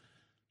 it's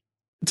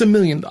 $1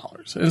 million.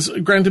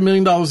 Granted, $1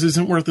 million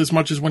isn't worth as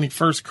much as when he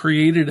first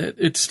created it.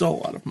 It's still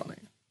a lot of money.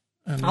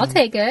 And, I'll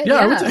take it. Yeah,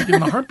 I would take it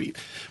in a heartbeat.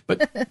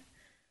 But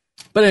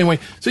anyway,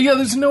 so yeah,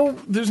 there's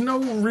no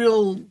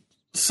real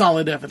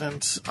solid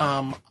evidence.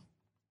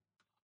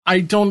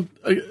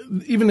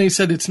 Even they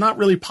said it's not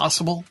really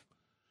possible.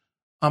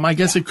 I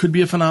guess it could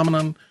be a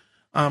phenomenon.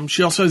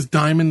 She also has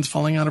diamonds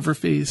falling out of her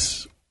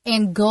face.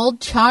 And gold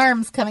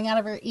charms coming out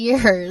of her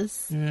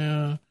ears.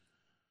 Yeah.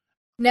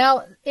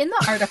 Now, in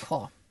the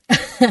article,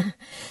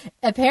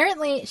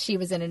 apparently she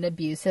was in an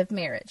abusive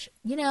marriage.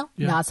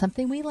 Not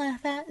something we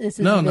laugh at. This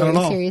is a very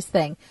serious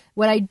thing.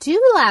 What I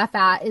do laugh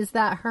at is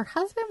that her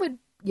husband would,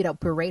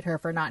 berate her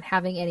for not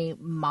having any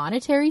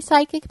monetary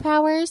psychic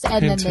powers.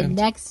 And then the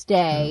next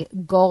day,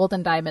 gold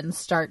and diamonds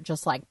start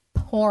just like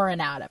pouring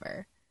out of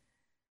her.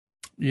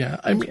 Yeah.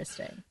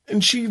 Interesting.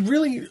 And she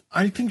really,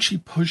 I think she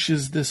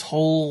pushes this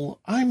whole,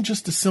 I'm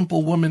just a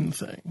simple woman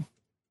thing.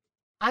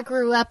 I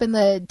grew up in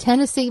the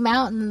Tennessee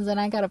mountains and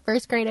I got a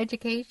first grade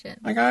education.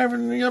 Like, I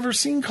haven't ever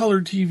seen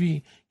colored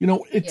TV.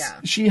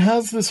 She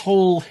has this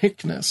whole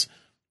hickness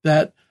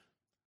and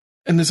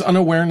this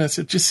unawareness.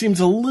 It just seems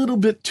a little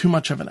bit too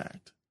much of an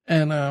act.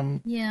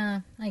 And,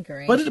 yeah, I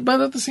agree. But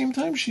at the same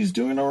time, she's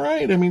doing all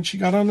right. I mean, she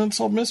got on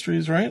Unsolved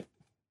Mysteries, right?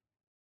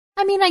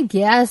 I mean, I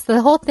guess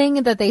the whole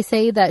thing that they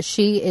say that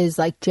she is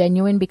like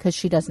genuine because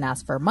she doesn't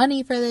ask for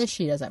money for this.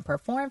 She doesn't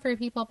perform for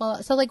people.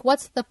 So like,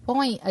 what's the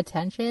point?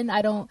 Attention.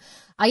 I'm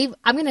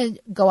going to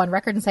go on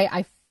record and say,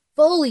 I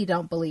fully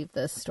don't believe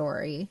this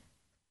story.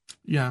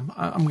 Yeah.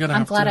 I'm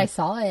glad I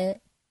saw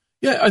it.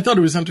 Yeah. I thought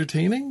it was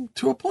entertaining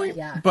to a point,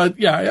 but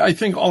yeah, I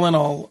think all in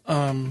all,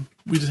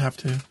 we just have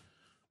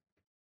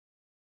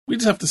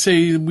to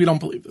say we don't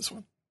believe this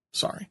one.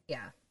 Sorry.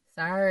 Yeah.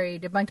 Sorry,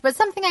 debunked. But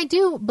something I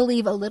do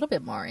believe a little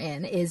bit more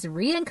in is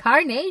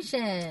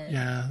reincarnation.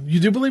 Yeah. You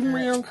do believe in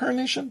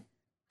reincarnation?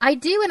 I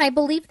do, and I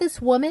believe this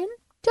woman.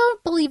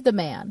 Don't believe the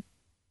man.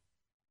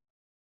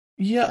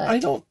 Yeah, I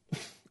don't.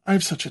 I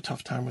have such a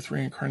tough time with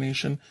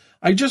reincarnation.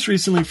 I just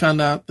recently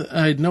found out that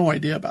I had no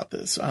idea about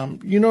this. The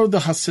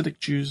Hasidic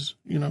Jews,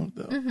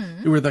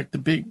 they were like the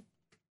big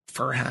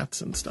fur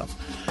hats and stuff.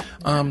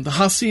 The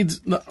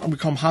Hasids, we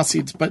call them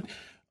Hasids, but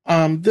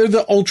they're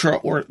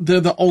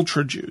the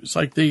ultra Jews.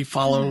 Like, they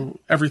follow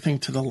everything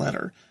to the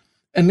letter,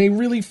 and they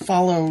really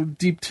follow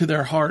deep to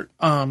their heart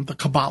the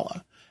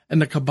Kabbalah.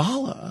 And the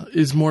Kabbalah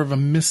is more of a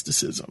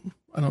mysticism.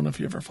 I don't know if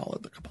you ever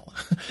followed the Kabbalah,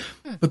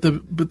 but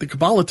the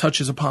Kabbalah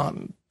touches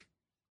upon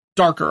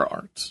darker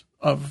arts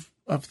of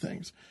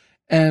things.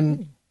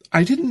 And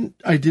I didn't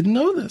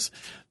know this.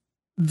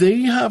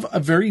 They have a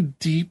very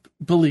deep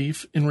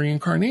belief in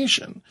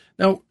reincarnation.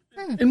 Now,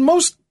 in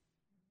most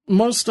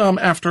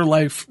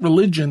afterlife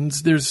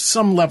religions, there's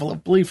some level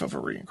of belief of a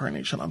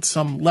reincarnation on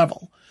some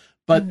level,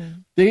 but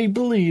they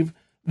believe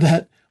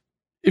that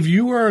if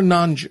you are a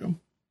non-Jew,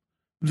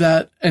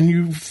 and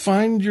you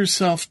find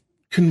yourself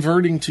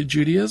converting to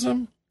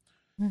Judaism,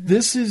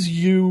 this is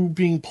you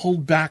being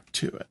pulled back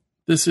to it.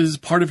 This is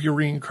part of your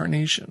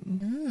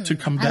reincarnation to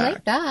come back. I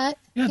like that.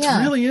 Yeah, it's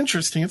really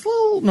interesting. It's a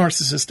little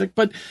narcissistic,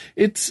 but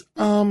it's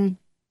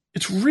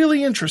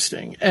really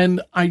interesting.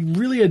 And I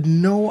really had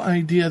no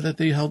idea that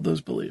they held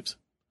those beliefs.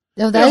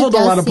 No, they hold a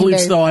lot of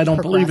beliefs, though, I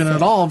don't believe in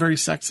at all. Very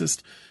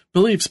sexist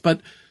beliefs.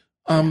 But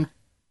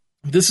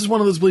this is one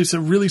of those beliefs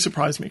that really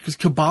surprised me, because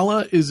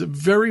Kabbalah is a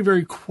very,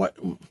 very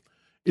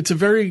it's a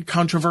very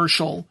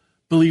controversial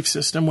belief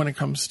system when it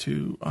comes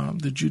to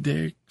the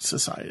Judaic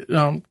society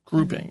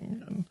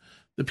grouping and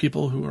the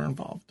people who are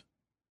involved.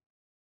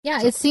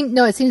 Yeah, it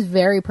seems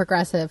very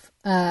progressive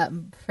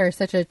for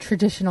such a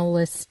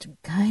traditionalist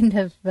kind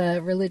of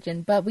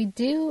religion. But we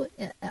do.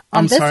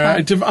 I'm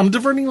sorry, I'm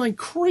diverting like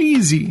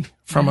crazy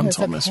from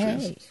Unsolved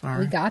Mysteries.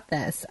 Sorry. We got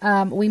this.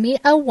 We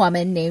meet a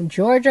woman named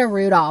Georgia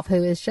Rudolph,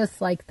 who is just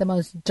like the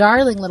most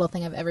darling little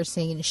thing I've ever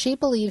seen. She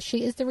believes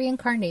she is the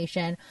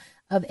reincarnation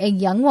of a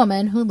young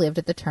woman who lived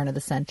at the turn of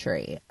the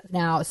century.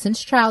 Now,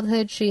 since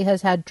childhood, she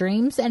has had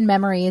dreams and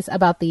memories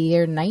about the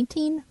year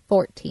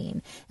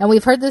 1914. And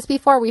we've heard this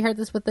before. We heard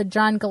this with the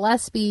John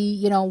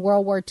Gillespie,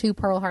 World War II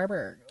Pearl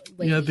Harbor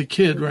lady. Yeah, the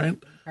kid, right?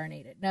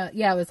 Incarnated. No,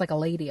 yeah, it was like a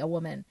lady, a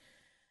woman.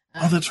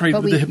 Oh, that's right.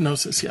 With the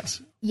hypnosis,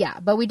 yes. Yeah,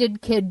 but we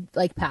did kid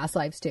like past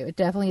lives too. It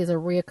definitely is a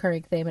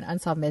reoccurring theme in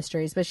Unsolved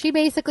Mysteries. But she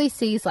basically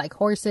sees like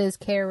horses,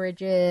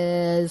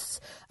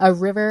 carriages, a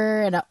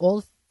river, and an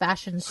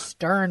old-fashioned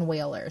stern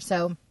wheeler.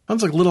 So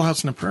sounds like Little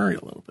House on the Prairie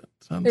a little bit.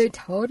 It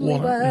totally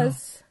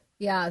was.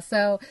 Yeah.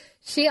 So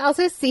she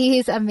also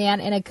sees a man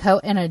in a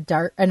coat and a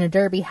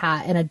derby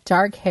hat and a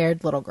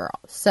dark-haired little girl.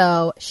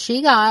 So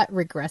she got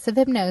regressive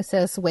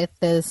hypnosis with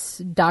this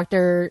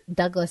Dr.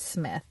 Douglas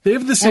Smith. They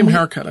have the same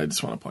haircut. I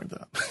just want to point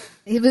that out.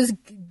 It was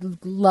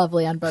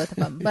lovely on both of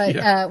them.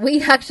 But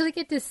we actually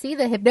get to see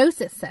the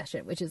hypnosis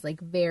session, which is like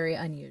very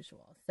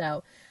unusual.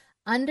 So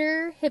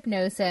under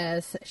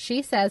hypnosis,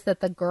 she says that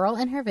the girl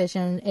in her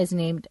vision is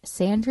named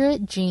Sandra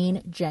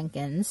Jean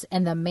Jenkins,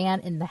 and the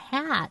man in the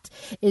hat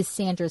is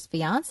Sandra's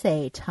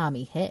fiance,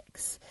 Tommy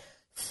Hicks.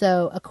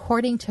 So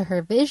according to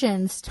her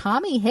visions,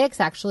 Tommy Hicks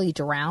actually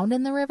drowned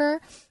in the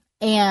river,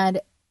 and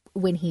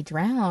when he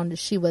drowned,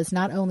 she was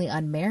not only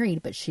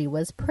unmarried, but she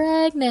was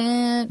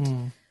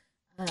pregnant.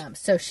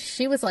 So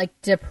she was like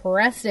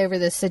depressed over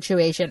this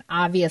situation.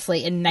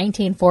 Obviously, in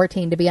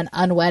 1914, to be an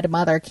unwed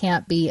mother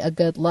can't be a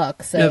good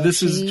look. So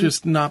this is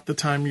just not the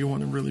time you want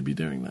to really be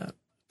doing that.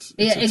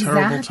 It's a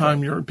terrible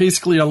time. You're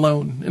basically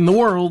alone in the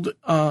world.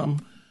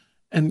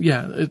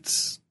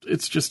 It's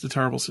just a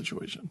terrible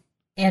situation.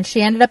 And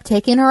she ended up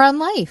taking her own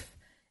life.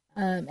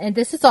 And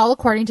this is all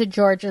according to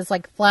Georgia's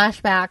like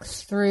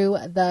flashbacks through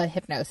the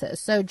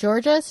hypnosis. So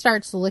Georgia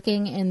starts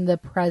looking in the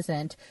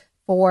present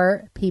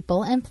for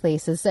people and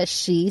places that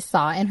she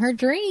saw in her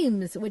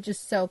dreams, which is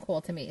so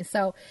cool to me.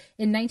 So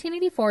in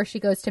 1984, she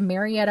goes to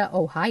Marietta,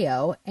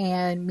 Ohio,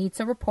 and meets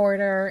a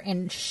reporter,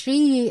 and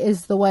she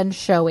is the one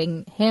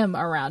showing him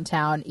around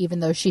town,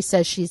 even though she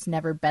says she's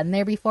never been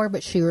there before,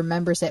 but she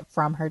remembers it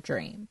from her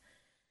dream.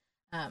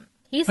 Have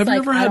you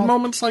ever had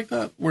moments like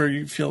that where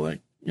you feel like,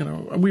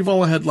 we've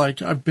all had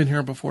like, I've been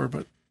here before,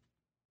 but...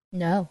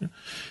 No.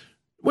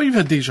 Well, you've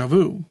had deja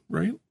vu,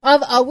 right?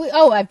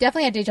 I've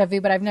definitely had deja vu,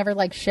 but I've never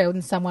like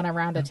shown someone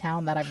around a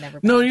town that I've never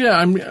been. No, yeah,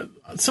 I mean,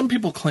 some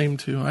people claim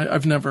to.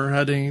 I've never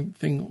had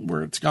anything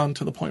where it's gone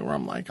to the point where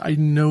I'm like, I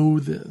know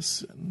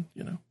this, and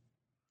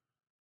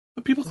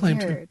but people claim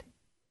to.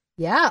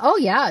 Yeah. Oh,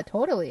 yeah.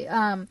 Totally.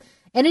 And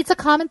it's a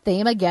common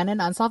theme again in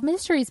Unsolved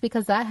Mysteries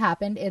because that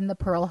happened in the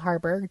Pearl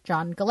Harbor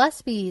John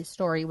Gillespie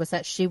story. Was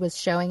that she was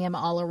showing him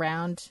all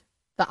around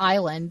the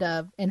island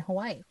in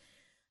Hawaii.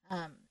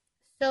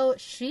 So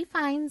she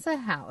finds a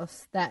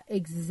house that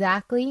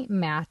exactly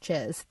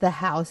matches the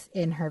house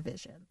in her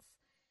visions.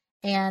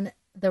 And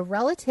the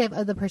relative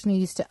of the person who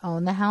used to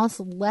own the house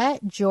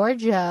let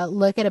Georgia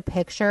look at a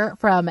picture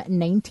from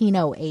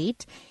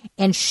 1908,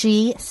 and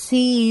she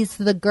sees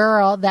the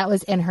girl that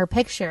was in her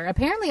picture.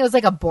 Apparently it was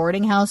like a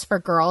boarding house for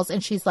girls,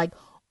 and she's like,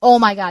 oh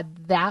my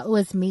God, that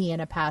was me in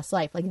a past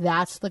life. Like,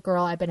 that's the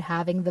girl I've been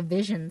having the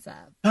visions of.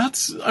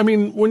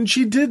 When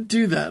she did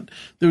do that,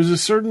 there was a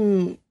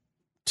certain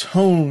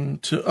tone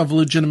of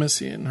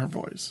legitimacy in her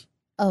voice.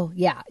 Oh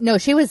yeah, no,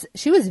 she was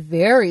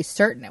very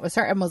certain. It was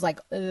her, and was like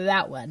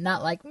that one,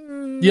 not like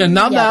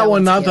that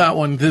one, not that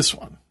one, this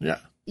one,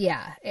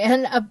 yeah.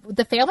 And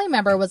the family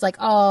member was like,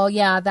 oh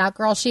yeah, that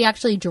girl, she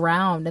actually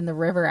drowned in the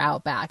river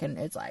out back, and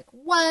it's like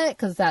what?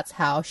 Because that's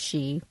how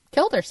she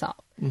killed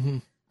herself.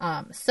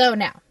 So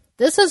now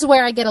this is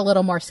where I get a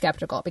little more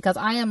skeptical because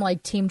I am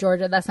like Team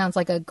Georgia. That sounds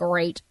like a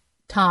great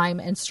time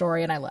and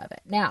story, and I love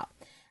it. Now,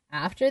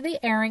 after the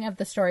airing of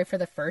the story for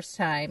the first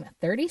time,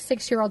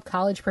 36-year-old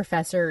college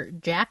professor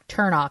Jack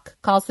Turnock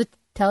calls the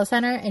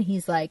telecenter, and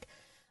he's like,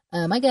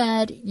 oh my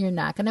God, you're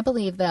not going to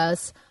believe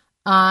this.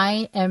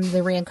 I am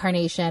the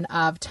reincarnation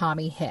of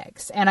Tommy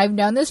Hicks. And I've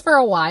known this for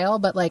a while,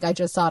 but like I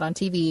just saw it on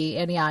TV,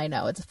 and yeah, I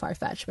know it's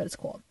far-fetched, but it's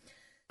cool.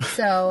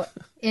 So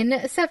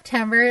in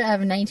September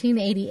of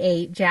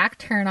 1988, Jack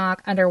Turnock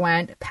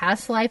underwent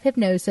past life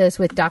hypnosis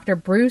with Dr.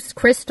 Bruce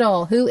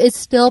Crystal, who is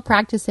still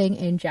practicing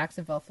in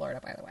Jacksonville,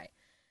 Florida, by the way.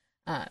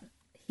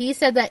 He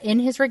said that in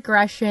his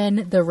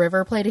regression, the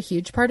river played a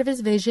huge part of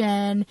his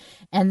vision,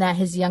 and that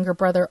his younger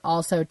brother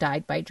also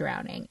died by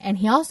drowning. And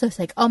he also was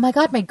like, oh my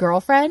God, my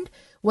girlfriend,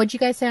 what'd you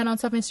guys say on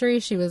Unsolved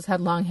Mysteries? She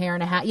had long hair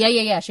and a hat.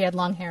 Yeah. She had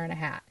long hair and a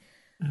hat.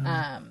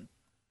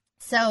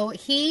 So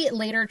he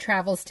later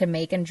travels to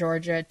Macon,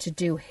 Georgia to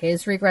do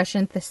his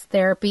regression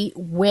therapy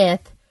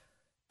with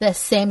the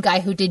same guy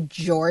who did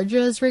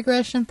Georgia's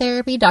regression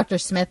therapy, Dr.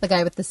 Smith, the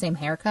guy with the same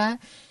haircut.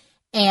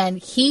 And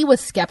he was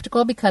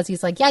skeptical because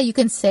he's like, yeah, you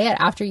can say it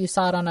after you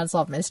saw it on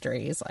Unsolved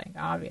Mysteries, like,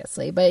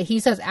 obviously. But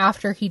he says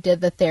after he did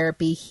the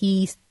therapy,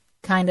 he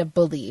kind of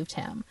believed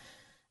him.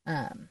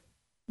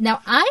 Now,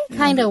 I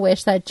kind of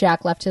wish that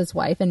Jack left his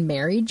wife and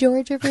married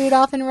Georgia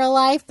Rudolph in real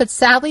life, but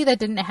sadly that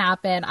didn't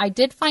happen. I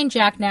did find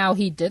Jack now.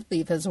 He did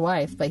leave his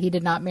wife, but he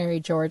did not marry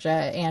Georgia,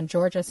 and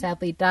Georgia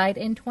sadly died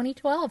in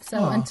 2012.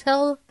 So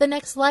until the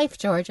next life,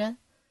 Georgia.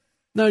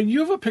 Now, you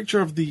have a picture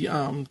of the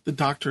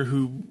doctor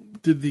who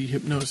did the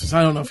hypnosis.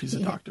 I don't know if he's a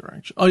doctor,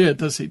 actually. Oh, yeah, it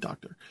does say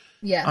doctor.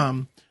 Yeah.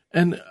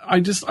 And I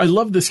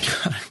love this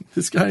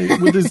guy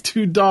with his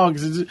two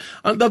dogs.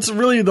 That's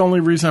really the only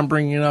reason I'm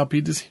bringing it up.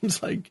 He just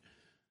seems like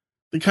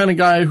the kind of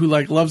guy who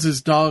like loves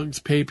his dogs,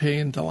 Pepe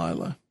and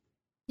Delilah.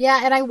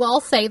 Yeah, and I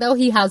will say, though,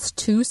 he has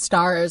 2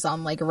 stars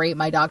on, like,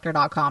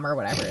 ratemydoctor.com or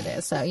whatever it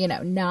is. So,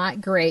 not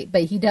great,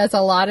 but he does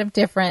a lot of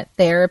different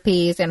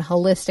therapies and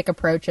holistic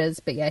approaches.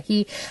 But, yeah,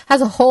 he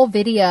has a whole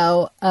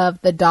video of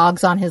the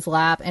dogs on his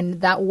lap, and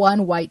that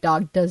one white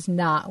dog does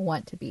not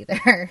want to be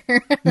there.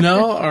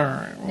 No? All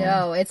right. Well.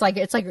 No, it's like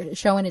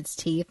showing its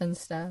teeth and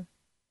stuff.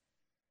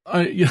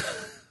 Yeah.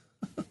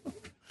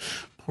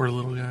 Poor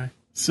little guy.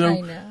 So,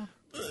 I know.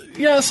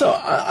 Yeah, so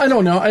I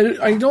don't know.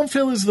 I don't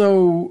feel as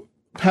though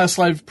past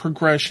life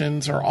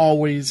progressions are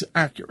always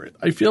accurate.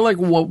 I feel like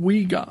what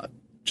we got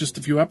just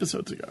a few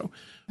episodes ago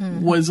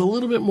was a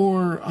little bit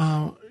more.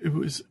 It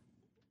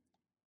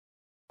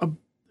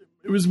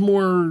was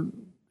more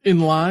in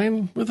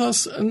line with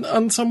us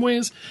in some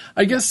ways.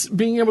 I guess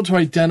being able to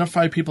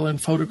identify people in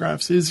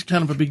photographs is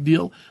kind of a big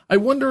deal. I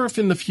wonder if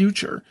in the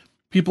future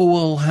people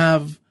will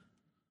have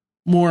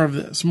more of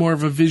this, more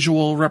of a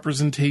visual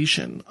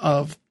representation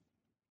of.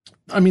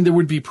 I mean, there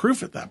would be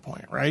proof at that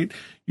point, right?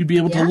 You'd be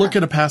able to look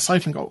at a past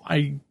life and go,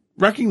 I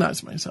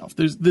recognize myself.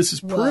 This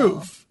is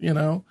proof,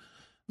 Yeah,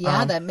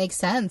 that makes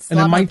sense. And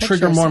it might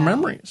trigger more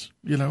memories,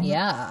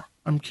 Yeah.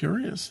 I'm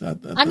curious.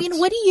 I mean,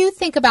 what do you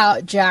think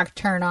about Jack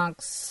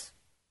Turnock's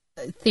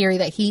theory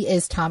that he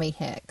is Tommy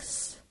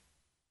Hicks?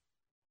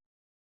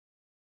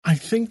 I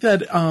think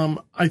that,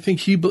 I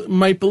think he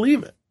might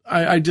believe it.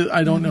 I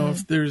don't know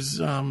if there's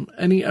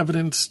any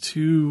evidence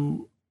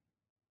to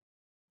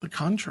the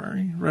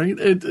contrary, right?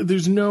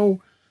 There's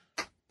no.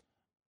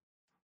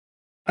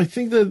 I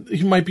think that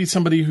he might be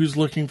somebody who's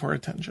looking for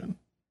attention.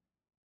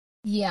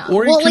 Yeah,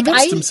 or he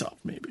convinced himself,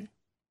 maybe.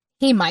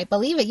 He might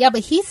believe it, yeah, but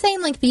he's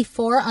saying like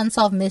before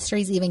Unsolved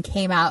Mysteries even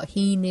came out,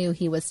 he knew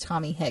he was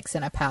Tommy Hicks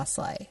in a past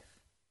life.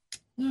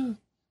 Yeah.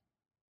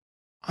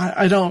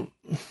 I don't.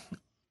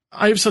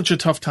 I have such a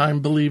tough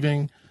time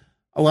believing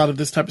a lot of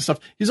this type of stuff.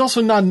 He's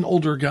also not an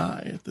older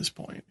guy at this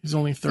point. He's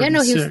only 36. Yeah,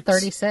 no, he was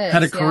 36.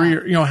 Had a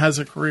career, has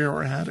a career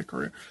or had a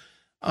career.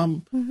 I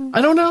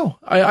don't know.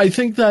 I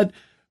think that.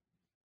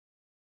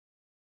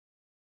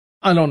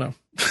 I don't know.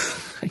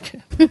 I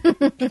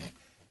can't.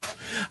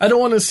 I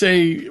don't want to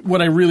say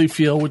what I really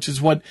feel, which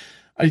is what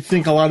I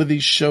think a lot of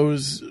these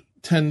shows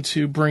tend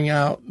to bring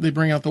out. They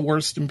bring out the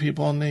worst in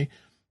people and they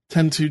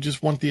tend to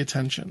just want the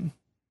attention.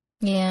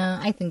 Yeah,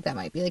 I think that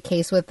might be the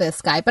case with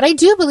this guy. But I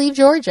do believe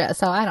Georgia,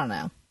 so I don't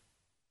know.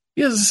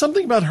 Yeah, there's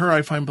something about her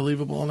I find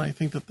believable, and I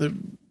think that the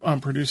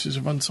producers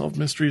of Unsolved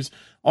Mysteries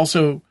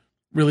also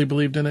really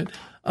believed in it.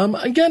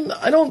 Again,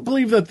 I don't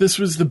believe that this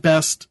was the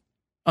best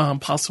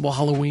possible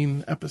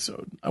Halloween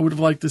episode. I would have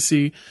liked to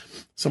see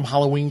some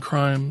Halloween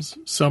crimes,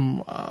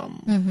 some,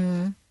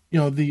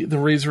 the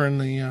razor and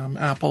the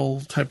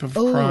apple type of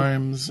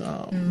crimes,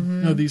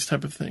 these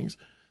type of things.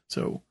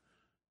 So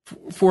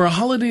for a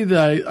holiday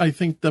that I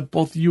think that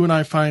both you and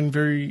I find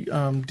very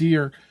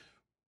dear,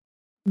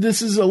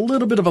 this is a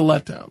little bit of a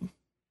letdown.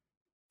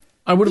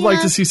 I would have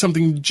liked to see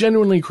something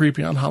genuinely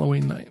creepy on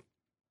Halloween night.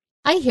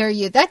 I hear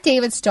you. That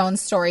David Stone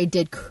story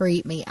did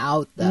creep me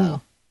out,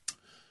 though.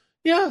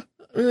 Yeah,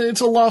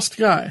 it's a lost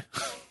guy.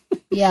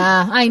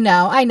 Yeah, I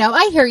know.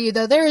 I hear you,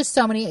 though. There is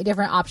so many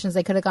different options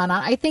they could have gone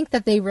on. I think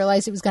that they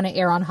realized it was going to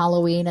air on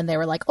Halloween, and they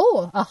were like,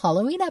 oh, a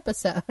Halloween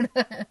episode.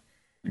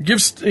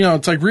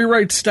 It's like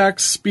rewrite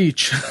Stack's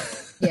speech.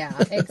 Yeah,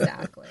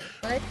 exactly.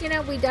 But,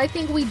 I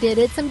think we did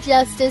it some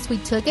justice. We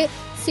took it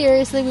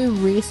seriously. We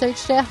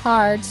researched it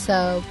hard.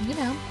 So,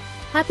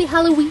 happy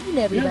Halloween,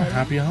 everybody. Yeah,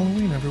 happy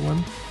Halloween,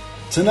 everyone.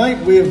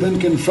 Tonight we have been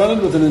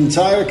confronted with an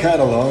entire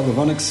catalog of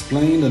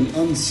unexplained and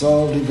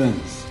unsolved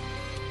events.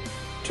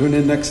 Tune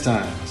in next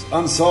time as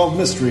Unsolved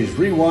Mysteries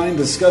Rewind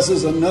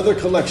discusses another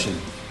collection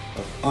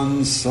of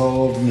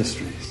unsolved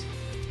mysteries.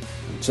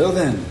 Until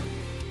then,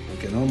 we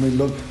can only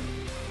look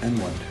and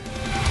wonder.